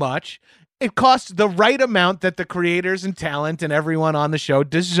too much. it costs the right amount that the creators and talent and everyone on the show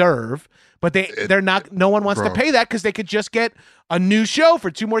deserve, but they're not. No one wants to pay that because they could just get a new show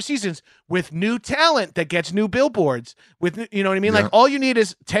for 2 more seasons with new talent that gets new billboards. With you know what I mean? Yeah. Like all you need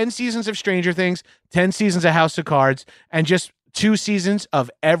is 10 seasons of Stranger Things, 10 seasons of House of Cards, and just 2 seasons of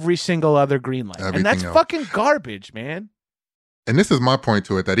every single other greenlight. And that's fucking garbage, man. And this is my point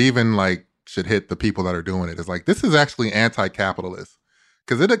to it, that even like should hit the people that are doing it. Is like, this is actually anti-capitalist.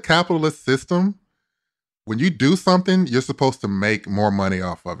 Because in a capitalist system, when you do something, you're supposed to make more money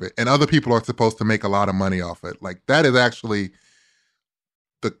off of it. And other people are supposed to make a lot of money off it. Like, that is actually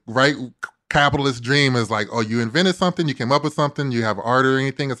the right capitalist dream. Is like, oh, you invented something, you came up with something, you have art or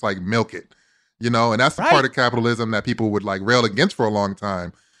anything, it's like, milk it. You know, and that's the part of capitalism that people would like rail against for a long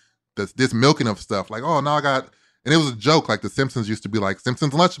time. This milking of stuff. Like, oh, now I got, and it was a joke. Like the Simpsons used to be like,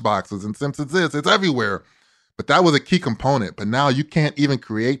 Simpsons lunchboxes and Simpsons this, it's everywhere. But that was a key component. But now you can't even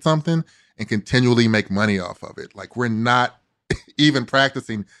create something and continually make money off of it. Like, we're not even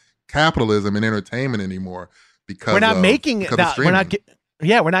practicing capitalism in entertainment anymore because we're not making it. We're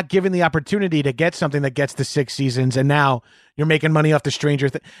not given the opportunity to get something that gets to 6 seasons, and now you're making money off the Stranger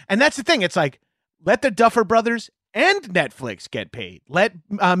Things. And that's the thing. It's like, let the Duffer Brothers and Netflix get paid. Let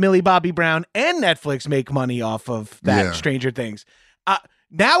Millie Bobby Brown and Netflix make money off of that Stranger Things.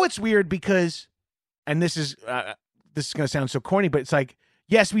 Now it's weird because, and this is going to sound so corny, but it's like,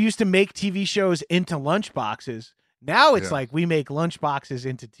 yes, we used to make TV shows into lunchboxes. Now it's like we make lunchboxes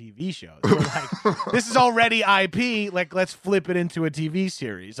into TV shows. We're like, this is already IP. Like, let's flip it into a TV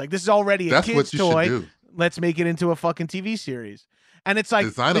series. Like, this is already a kid's toy. Let's make it into a fucking TV series. And it's like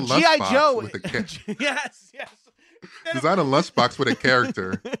design a G.I. Joe. Yes. Design a lunchbox with a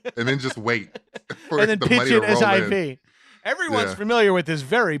character, and then just wait for and then the pitch money it to as roll IP. in. Everyone's familiar with this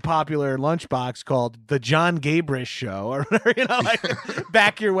very popular lunchbox called the John Gabrish Show, or whatever, you know, like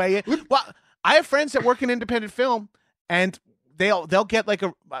back your way in. Well, I have friends that work in independent film, and they'll get like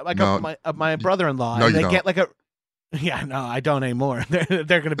my brother-in-law, and they get like a. Yeah, no, I don't anymore. They're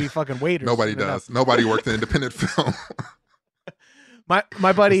going to be fucking waiters. Nobody does. Nobody works in independent film.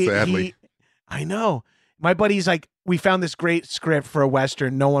 My buddy, sadly, I know. My buddy's like, we found this great script for a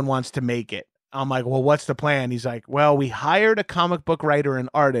Western. No one wants to make it. I'm like, well, what's the plan? He's like, well, we hired a comic book writer and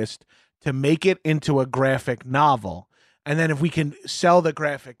artist to make it into a graphic novel. And then if we can sell the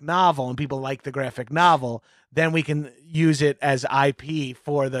graphic novel and people like the graphic novel, then we can use it as IP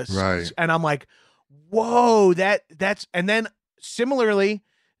for the. Right. And I'm like, whoa, that's, and then similarly,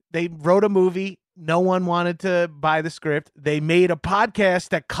 they wrote a movie. No one wanted to buy the script. They made a podcast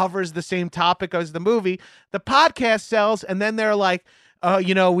that covers the same topic as the movie. The podcast sells, and then they're like,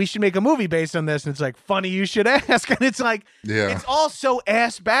 we should make a movie based on this. And it's like, funny you should ask. And it's like, it's all so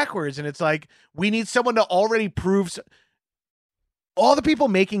ass backwards. And it's like, we need someone to already prove. All the people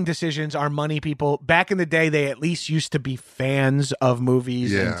making decisions are money people. Back in the day, they at least used to be fans of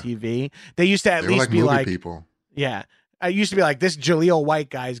movies and TV. They used to at least be like, people. Yeah. I used to be like, this Jaleel White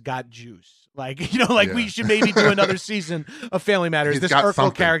guy's got juice. Like, we should maybe do another season of Family Matters. This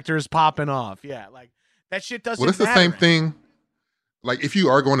Urkel character is popping off. Yeah, like, that shit doesn't matter. Well, it's the same thing. Like, if you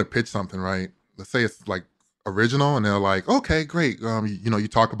are going to pitch something, right? Let's say it's like original, and they're like, okay, great. You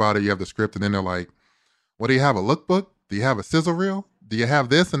talk about it, you have the script, and then they're like, what do you have, a lookbook? Do you have a sizzle reel? Do you have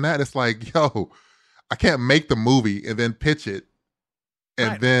this and that? It's like, yo, I can't make the movie and then pitch it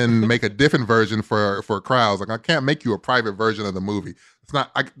and then make a different version for crowds. Like, I can't make you a private version of the movie. It's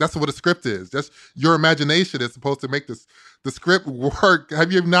not. That's what a script is. Just your imagination is supposed to make the script work.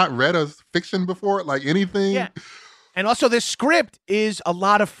 Have you not read a fiction before? Like anything? Yeah. And also, this script is a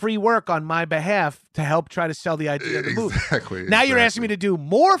lot of free work on my behalf to help try to sell the idea of the movie. Exactly. Now you're asking me to do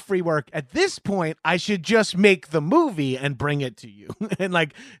more free work. At this point, I should just make the movie and bring it to you and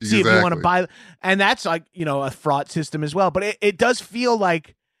like see if you want to buy. And that's like, a fraught system as well. But it does feel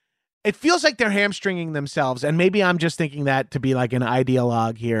like, it feels like they're hamstringing themselves. And maybe I'm just thinking that to be like an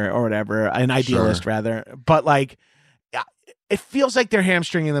ideologue here or whatever, an idealist rather. But like, it feels like they're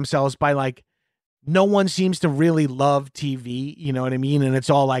hamstringing themselves by like, no one seems to really love TV, you know what I mean? And it's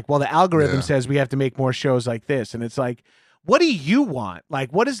all like, well, the algorithm says we have to make more shows like this. And it's like, what do you want?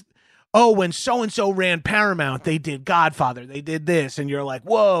 Like, when so-and-so ran Paramount, they did Godfather, they did this. And you're like,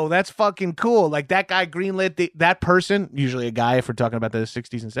 whoa, that's fucking cool. Like, that guy greenlit that person, usually a guy if we're talking about the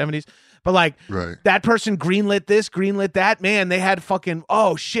 60s and 70s, but like that person greenlit this, greenlit that. Man, they had fucking,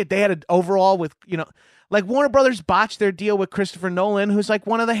 oh shit, they had an overall with, like Warner Brothers botched their deal with Christopher Nolan, who's like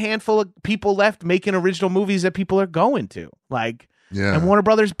one of the handful of people left making original movies that people are going to. Like, and Warner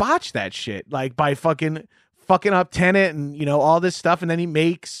Brothers botched that shit, like by fucking up Tenet and all this stuff, and then he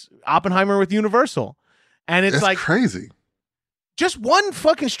makes Oppenheimer with Universal, and it's like crazy. just one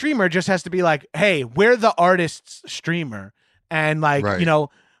fucking streamer just has to be like, hey, we're the artist's streamer. And like, Right. you know,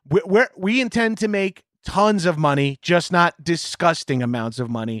 we intend to make tons of money, just not disgusting amounts of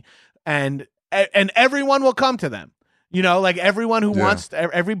money. And everyone will come to them. You know, like everyone who wants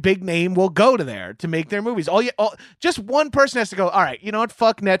every big name will go to there to make their movies. Just one person has to go, all right, you know what?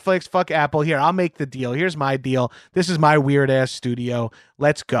 Fuck Netflix, fuck Apple. Here, I'll make the deal. Here's my deal. This is my weird ass studio.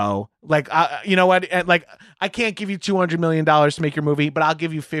 Let's go. Like, you know what? Like, I can't give you $200 million to make your movie, but I'll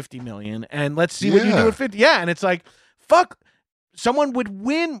give you $50 million. And let's see what you do with 50. Yeah. And it's like, fuck, someone would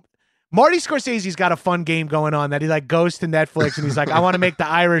win. Marty Scorsese's got a fun game going on that he like goes to Netflix and he's like, I want to make The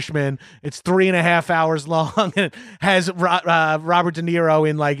Irishman. It's 3.5 hours long and it has Robert De Niro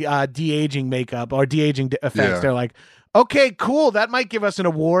in like de-aging makeup or de-aging effects. Yeah. They're like, okay, cool. That might give us an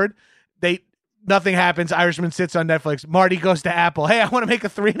award. Nothing happens. Irishman sits on Netflix. Marty goes to Apple. Hey, I want to make a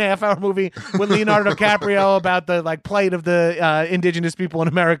 3.5 hour movie with Leonardo DiCaprio about the like plight of the indigenous people in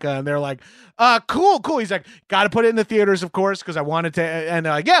America. And they're like, cool. He's like, got to put it in the theaters, of course, because I wanted to. And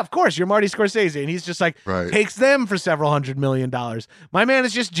they're like, yeah, of course, you're Marty Scorsese. And he's just like, takes them for several $100 million. My man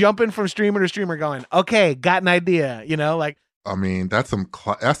is just jumping from streamer to streamer going, okay, got an idea, you know, like. I mean, that's some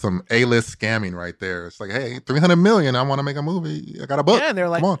A-list scamming right there. It's like, hey, $300 million. I want to make a movie. I got a book. Yeah, and they're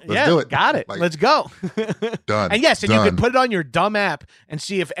like, come on, let's do it. Got it. Like, let's go. Done. And yes, and you can put it on your dumb app and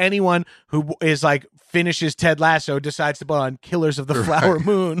see if anyone who is like finishes Ted Lasso decides to put on Killers of the Flower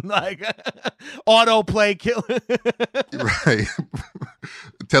Moon, like autoplay kill. Right.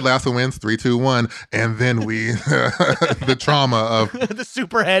 Ted Lasso wins 3-2-1, and then we the trauma of the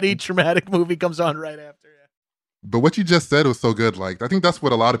super heady traumatic movie comes on right after. But what you just said was so good. Like, I think that's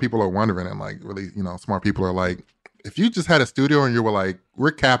what a lot of people are wondering. And like, really, you know, smart people are like, if you just had a studio and you were like,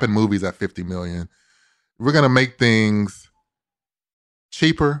 we're capping movies at 50 million, we're going to make things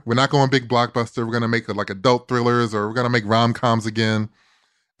cheaper. We're not going big blockbuster. We're going to make like adult thrillers, or we're going to make rom-coms again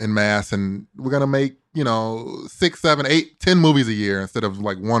in mass. And we're going to make, you know, 6, 7, 8, 10 movies a year instead of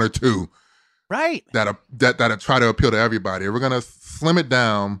like 1 or 2. Right. That try to appeal to everybody. We're going to slim it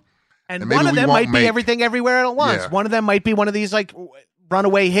down. And one of them might be Everything Everywhere at Once. Yeah. One of them might be one of these like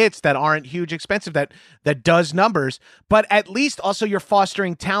runaway hits that aren't huge expensive that does numbers. But at least also you're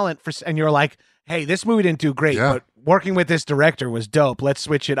fostering talent and you're like, hey, this movie didn't do great, but working with this director was dope. Let's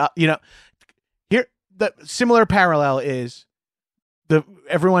switch it up. You know, here the similar parallel is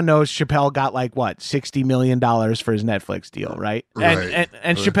everyone knows Chappelle got like what $60 million for his Netflix deal, right?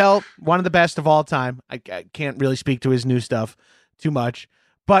 And Chappelle, one of the best of all time. I can't really speak to his new stuff too much,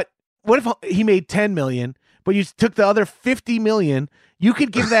 but what if he made 10 million, but you took the other 50 million? You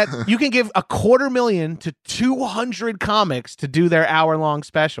could give that, you can give $250,000 to 200 comics to do their hour-long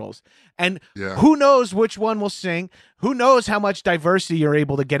specials. And who knows which one will sing? Who knows how much diversity you're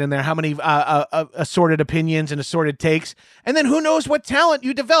able to get in there? How many assorted opinions and assorted takes? And then who knows what talent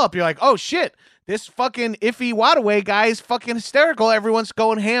you develop? You're like, oh shit, this fucking Iffy Wadaway guy is fucking hysterical. Everyone's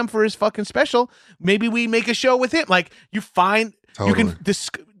going ham for his fucking special. Maybe we make a show with him. Like you find, you can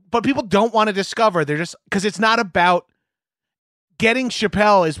but people don't want to discover. They're just, because it's not about getting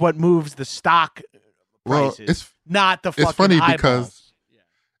Chappelle is what moves the stock prices. Well, it's not the fucking it's funny eyeballs. Because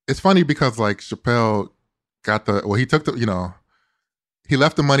it's funny because like Chappelle got he took the, you know, he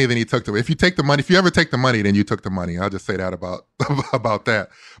left the money, then he took the, if you ever take the money, then you took the money. I'll just say that about that.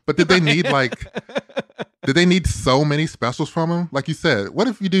 But did they need did they need so many specials from him? Like you said, what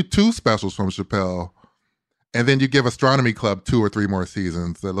if you do 2 specials from Chappelle? And then you give Astronomy Club 2 or 3 more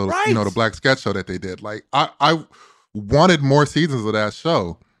seasons. The little, you know, the Black Sketch Show that they did. Like I wanted more seasons of that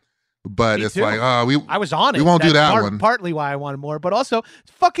show, but Me it's too. Like, I was on it. We won't do that one. Partly why I wanted more, but also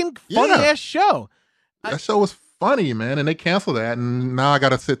it's fucking funny ass show. That show was funny, man, and they canceled that, and now I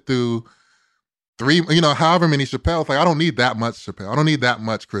got to sit through 3, you know, however many Chappelle's. Like I don't need that much Chappelle. I don't need that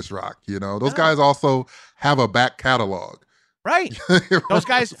much Chris Rock. You know, those guys also have a back catalog. Right. Those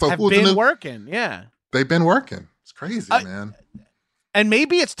guys have been working. Yeah. They've been working. It's crazy, man. And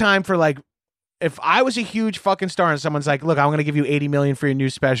maybe it's time for like, if I was a huge fucking star and someone's like, look, I'm going to give you 80 million for your new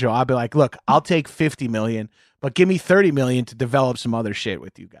special. I'll be like, look, I'll take 50 million, but give me 30 million to develop some other shit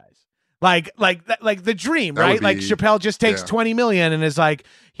with you guys. Like the dream, right? Like Chappelle just takes 20 million and is like,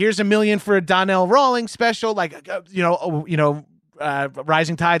 here's $1 million for a Donnell Rawlings special. Like,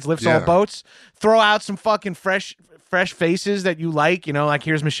 Rising Tides lifts all boats. Throw out some fucking fresh faces that you like, you know, like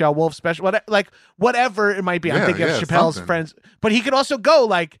here's Michelle Wolf's special, whatever it might be. I'm thinking of Chappelle's friends, but he could also go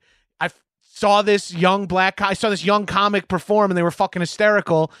like, I saw this young comic perform and they were fucking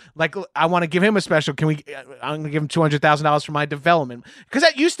hysterical. Like, I want to give him a special. I'm going to give him $200,000 for my development. Because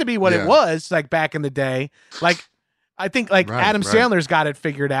that used to be what it was like back in the day. Like, I think like Adam Sandler's got it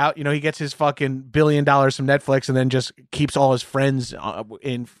figured out. You know, he gets his fucking $1 billion from Netflix and then just keeps all his friends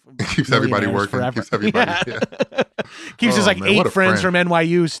in. Keeps everybody working. Forever. Keeps everybody. Yeah. Keeps his like 8 friends from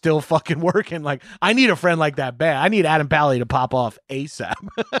NYU still fucking working. Like, I need a friend like that bad. I need Adam Pally to pop off ASAP.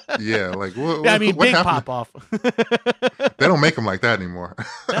 Yeah, like what big happened? pop off. They don't make him like that anymore.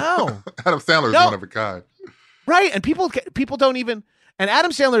 No, Adam Sandler is one of a kind. Right, and people don't even. And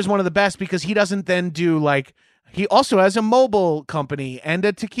Adam Sandler is one of the best because he doesn't then do like. He also has a mobile company and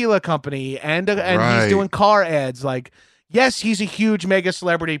a tequila company and he's doing car ads. Like, yes, he's a huge mega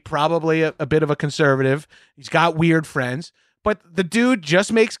celebrity, probably a bit of a conservative. He's got weird friends, but the dude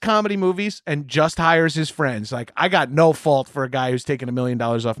just makes comedy movies and just hires his friends. Like, I got no fault for a guy who's taking $1 million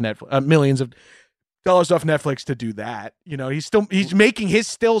off Netflix, millions of dollars off Netflix to do that. You know, he's making his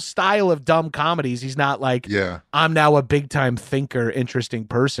style of dumb comedies. He's not like, I'm now a big time thinker, interesting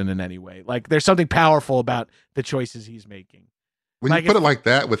person in any way. Like, there's something powerful about the choices he's making. When you put it like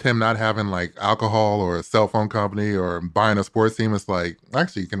that, with him not having like alcohol or a cell phone company or buying a sports team, it's like,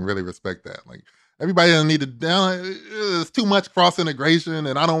 actually, you can really respect that. Like, everybody doesn't need to, it's too much cross integration,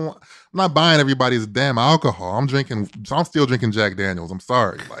 and I'm not buying everybody's damn alcohol. I'm still drinking Jack Daniels. I'm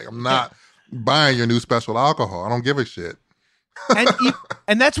sorry. Like, I'm not buying your new special alcohol. I don't give a shit.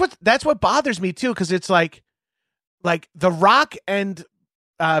 and that's what bothers me too, because it's like The Rock and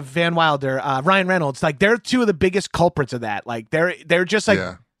Van Wilder, Ryan Reynolds, like they're two of the biggest culprits of that. Like they're just like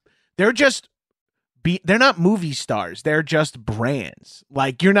they're not movie stars. They're just brands.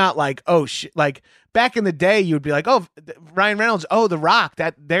 Like, you're not like, oh shit. Like, back in the day, you'd be like, oh, Ryan Reynolds, oh, The Rock,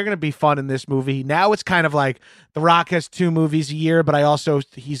 that they're gonna be fun in this movie. Now it's kind of like The Rock has 2 movies a year, but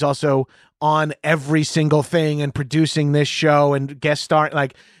he's also on every single thing and producing this show and guest star.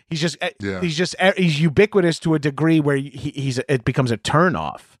 Like, he's ubiquitous to a degree where it becomes a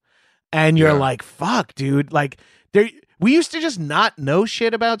turnoff, and you're like, fuck, dude. Like, we used to just not know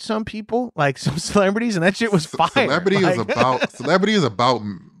shit about some people, like some celebrities, and that shit was fire. Celebrity is about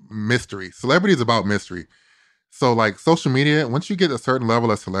mystery. Celebrity is about mystery. So, like, social media, once you get a certain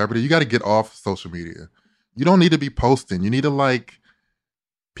level of celebrity, you got to get off social media. You don't need to be posting. You need to,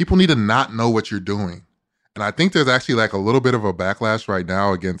 people need to not know what you're doing. And I think there's actually like a little bit of a backlash right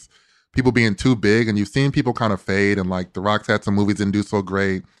now against people being too big. And you've seen people kind of fade, and like The Rock's had some movies didn't do so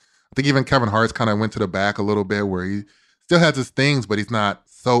great. I think even Kevin Hart's kind of went to the back a little bit, where he still has his things, but he's not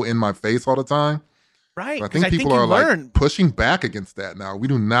so in my face all the time. Right. So I think people are like pushing back against that now. We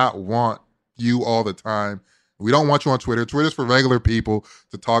do not want you all the time. We don't want you on Twitter. Twitter's for regular people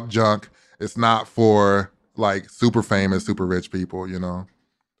to talk junk. It's not for like super famous, super rich people, you know?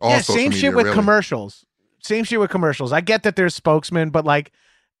 Same shit with commercials. Same shit with commercials. I get that there's spokesmen, but like,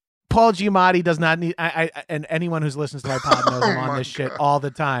 Paul Giamatti does not need, and anyone who's listens to my pod knows I'm on this shit all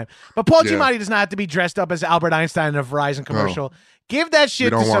the time. But Paul Giamatti does not have to be dressed up as Albert Einstein in a Verizon commercial. No. Give that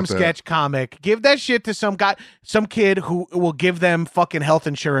shit to some sketch comic. Give that shit to some guy, some kid who will give them fucking health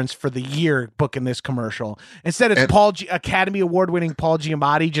insurance for the year booking this commercial. Instead, it's Academy Award winning Paul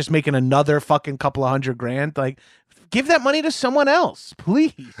Giamatti just making another fucking couple of $100,000. Like, give that money to someone else,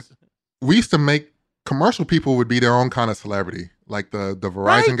 please. We used to make commercial people would be their own kind of celebrity. Like the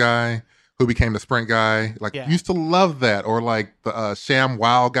Verizon guy who became the Sprint guy. Like, used to love that. Or like the Sham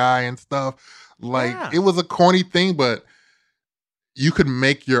Wow guy and stuff. Like, it was a corny thing, but you could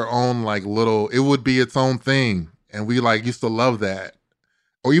make your own like little, it would be its own thing. And we like used to love that.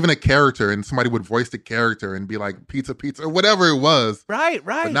 Or even a character, and somebody would voice the character and be like, pizza, or whatever it was. Right.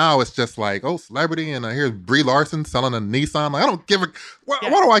 But now it's just like, oh, celebrity, and here's Brie Larson selling a Nissan. Like, I don't give a, why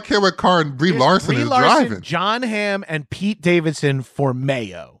do I care what car Brie Larson is driving? John Hamm and Pete Davidson for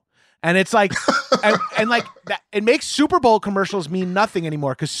mayo. And it's like, and like that, it makes Super Bowl commercials mean nothing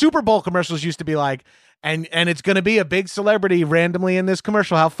anymore, because Super Bowl commercials used to be like, and it's going to be a big celebrity randomly in this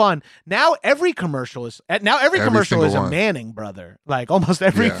commercial. How fun! Now every commercial is a Manning brother. Like, almost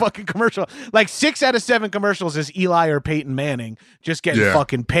every fucking commercial, like 6 out of 7 commercials is Eli or Peyton Manning just getting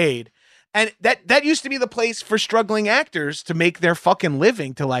fucking paid. And that used to be the place for struggling actors to make their fucking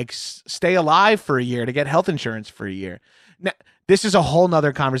living, to like stay alive for a year, to get health insurance for a year. Now, this is a whole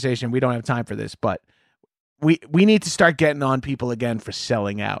nother conversation. We don't have time for this, but we need to start getting on people again for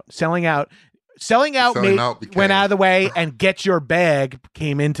selling out. Selling out went out of the way, and get your bag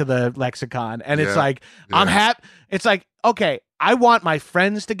came into the lexicon. And it's like, I'm happy. It's like, okay, I want my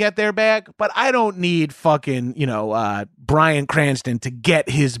friends to get their bag, but I don't need fucking, Bryan Cranston to get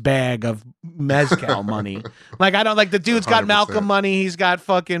his bag of mezcal money. Like, I don't, like, the dude's got 100%. Malcolm money. He's got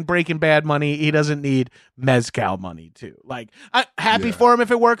fucking Breaking Bad money. He doesn't need mezcal money too. Like, I'm happy for him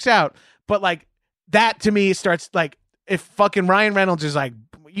if it works out. But like, that to me starts like, if fucking Ryan Reynolds is like,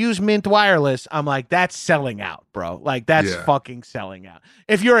 use Mint Wireless, I'm like, that's selling out, bro. Like, that's Yeah. fucking selling out.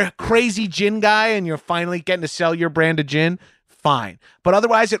 If you're a crazy gin guy and you're finally getting to sell your brand of gin, fine. But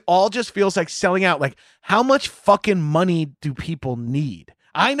otherwise, it all just feels like selling out. Like, how much fucking money do people need?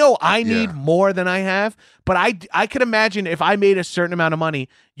 I know I need more than I have, but I could imagine if I made a certain amount of money,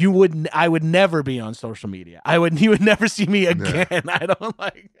 I would never be on social media. You would never see me again. Yeah. I don't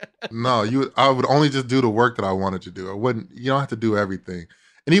like. No, I would only just do the work that I wanted to do. I wouldn't. You don't have to do everything.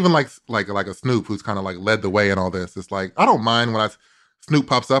 And even like a Snoop who's kind of like led the way in all this. It's like I don't mind when Snoop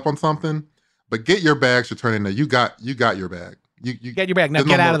pops up on something, but get your bag should turn into you got your bag. You get your bag now.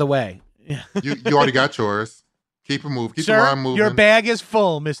 Get out of the way. You already got yours. Keep it moving. Keep the line moving. Your bag is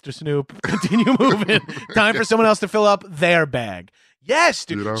full, Mr. Snoop. Continue moving. Time for someone else to fill up their bag. Yes,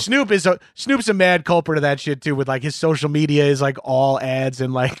 dude. You know? Snoop's a mad culprit of that shit too. With like his social media is like all ads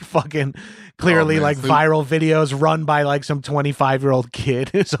and like fucking clearly like Snoop, viral videos run by like some 25-year-old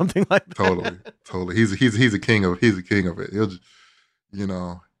kid or something like that. Totally. He's a king of it. He'll just, you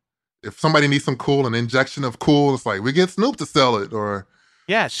know, if somebody needs some cool, an injection of cool, it's like we get Snoop to sell it or.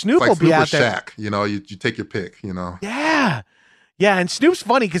 Yeah, Snoop like will Snoop be out there. Shaq, you know, you take your pick, you know. Yeah, and Snoop's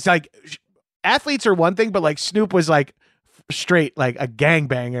funny because like athletes are one thing, but like Snoop was like straight like a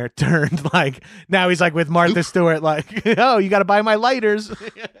gangbanger turned like now he's like with Martha Stewart like, oh, you got to buy my lighters.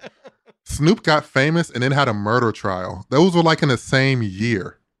 Snoop got famous and then had a murder trial. Those were like in the same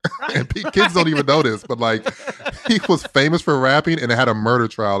year. And kids don't even know this, but like he was famous for rapping and had a murder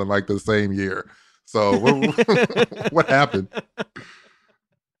trial in like the same year. So what happened?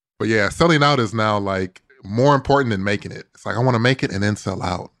 But yeah, selling out is now like more important than making it. It's like I want to make it and then sell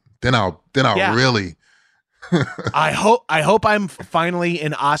out. Then I'll really. I hope I'm finally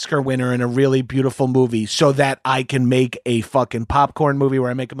an Oscar winner in a really beautiful movie so that I can make a fucking popcorn movie where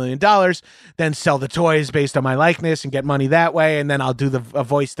I make $1 million, then sell the toys based on my likeness and get money that way, and then I'll do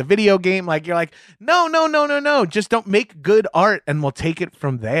voice the video game. Like you're like, no. Just don't make good art and we'll take it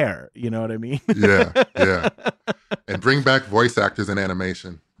from there. You know what I mean? Yeah. And bring back voice actors in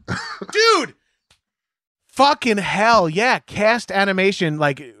animation. Dude, fucking hell yeah, cast animation.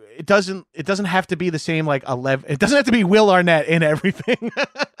 Like it doesn't have to be the same like 11, it doesn't have to be Will Arnett in everything.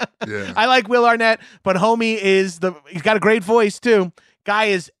 Yeah, I like Will Arnett, but homie he's got a great voice too. Guy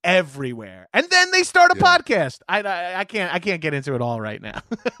is everywhere. And then they start a podcast. I can't get into it all right now.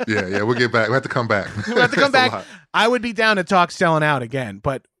 yeah, we'll get back. We have to come back. I would be down to talk selling out again,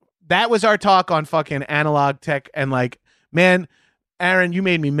 but that was our talk on fucking analog tech. And like, man, Aaron, you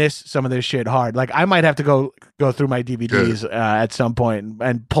made me miss some of this shit hard. Like, I might have to go through my DVDs at some point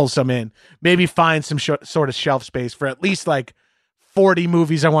and pull some in. Maybe find some sort of shelf space for at least like 40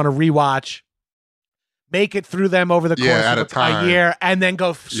 movies I want to rewatch. Make it through them over the course of a year, and then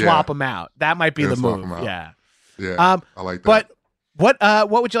go swap them out. That might be the move. Yeah. I like that. But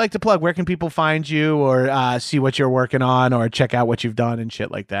what would you like to plug? Where can people find you, or see what you're working on, or check out what you've done and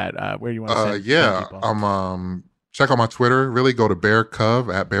shit like that? Where do you want to send people? Check out my Twitter. Really go to Bear Cov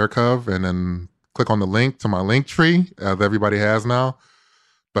at Bear Cov, and then click on the link to my link tree, as everybody has now.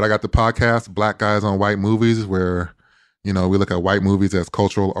 But I got the podcast Black Guys on White Movies, where we look at white movies as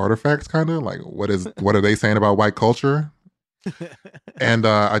cultural artifacts, kind of like what are they saying about white culture? And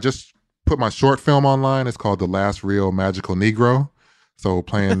I just put my short film online. It's called The Last Real Magical Negro. So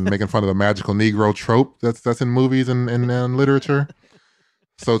making fun of the magical Negro trope that's in movies and literature.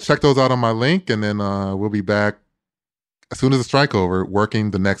 So check those out on my link, and then we'll be back as soon as the strike over,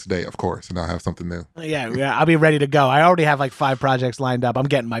 working the next day, of course, and I'll have something new. Yeah, I'll be ready to go. I already have like 5 projects lined up. I'm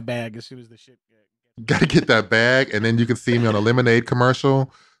getting my bag as soon as the shit. Got to get that bag, and then you can see me on a lemonade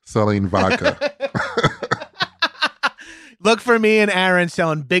commercial selling vodka. Look for me and Aaron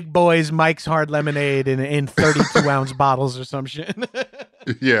selling Big Boys Mike's Hard Lemonade in 32-ounce bottles or some shit.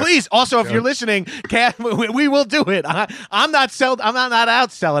 Yeah. Please, also, if you're listening, we will do it. I'm not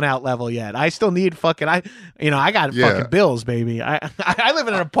out selling out level yet. I still need fucking. I got fucking bills, baby. I live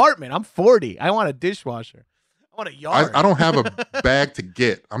in an apartment. I'm 40. I want a dishwasher. I want a yard. I don't have a bag to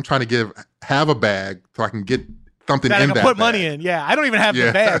get. I'm trying to have a bag so I can get something that in I can that put bag. money in. Yeah, I don't even have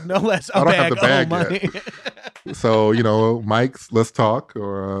the bag. No less. I don't have the bag money. Yet. So Mike's Let's Talk,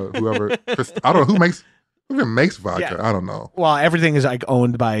 or whoever. I don't know who even makes vodka. Yeah. I don't know. Well, everything is like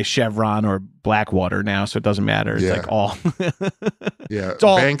owned by Chevron or Blackwater now, so it doesn't matter. It's like all. Yeah, it's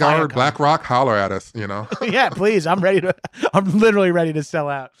all Vanguard, BlackRock, holler at us. Yeah, please. I'm literally ready to sell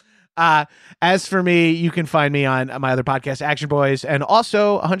out. As for me, you can find me on my other podcast, Action Boys, and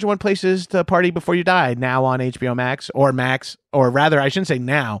also 101 Places to Party Before You Die, now on HBO Max, or rather, I shouldn't say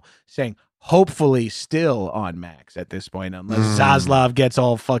now, saying hopefully still on Max at this point, unless Zaslav gets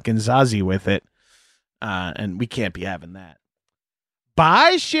all fucking zazzy with it. And we can't be having that.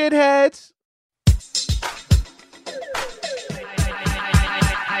 Bye, shitheads.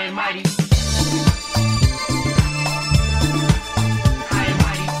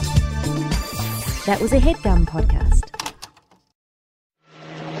 That was a HeadGum podcast.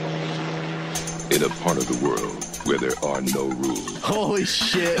 In a part of the world where there are no rules. Holy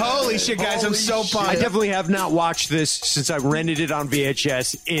shit, guys. I'm so pumped. I definitely have not watched this since I rented it on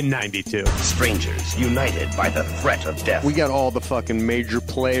VHS in 92. Strangers united by the threat of death. We got all the fucking major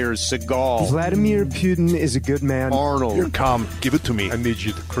players. Seagal. Vladimir Putin is a good man. Arnold. Here, come. Give it to me. I need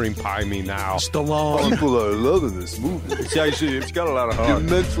you to cream pie me now. Stallone. People are loving this movie. It's got a lot of heart. You're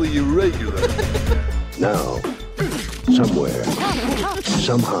mentally irregular. Now, somewhere,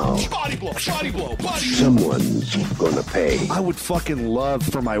 somehow, someone's gonna pay. I would fucking love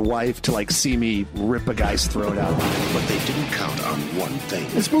for my wife to, see me rip a guy's throat out. But they didn't count on one thing.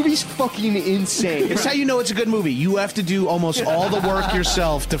 This movie's fucking insane. It's how you know it's a good movie. You have to do almost all the work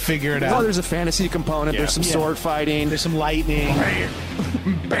yourself to figure it Oh, out. there's a fantasy component. There's some sword fighting. There's some lightning.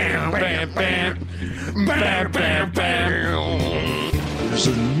 Bam, bam, bam. Bam, bam, bam. There's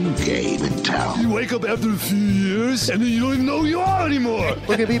a new game in town. You wake up after a few years, and then you don't even know who you are anymore. We're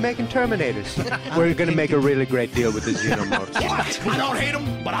going to be making Terminators. We're going to make a really great deal with the Xenomorphs. What? I don't hate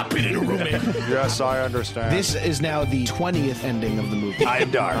him, but I've been in a room. Yes, I understand. This is now the 20th ending of the movie. I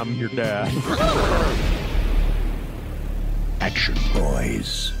am dark. I'm your dad. Action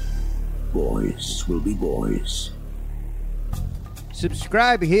boys. Boys will be boys.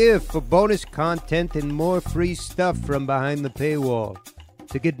 Subscribe here for bonus content and more free stuff from behind the paywall.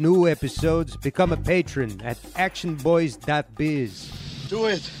 To get new episodes, become a patron at actionboys.biz. Do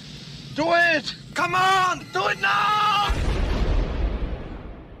it! Do it! Come on! Do it now!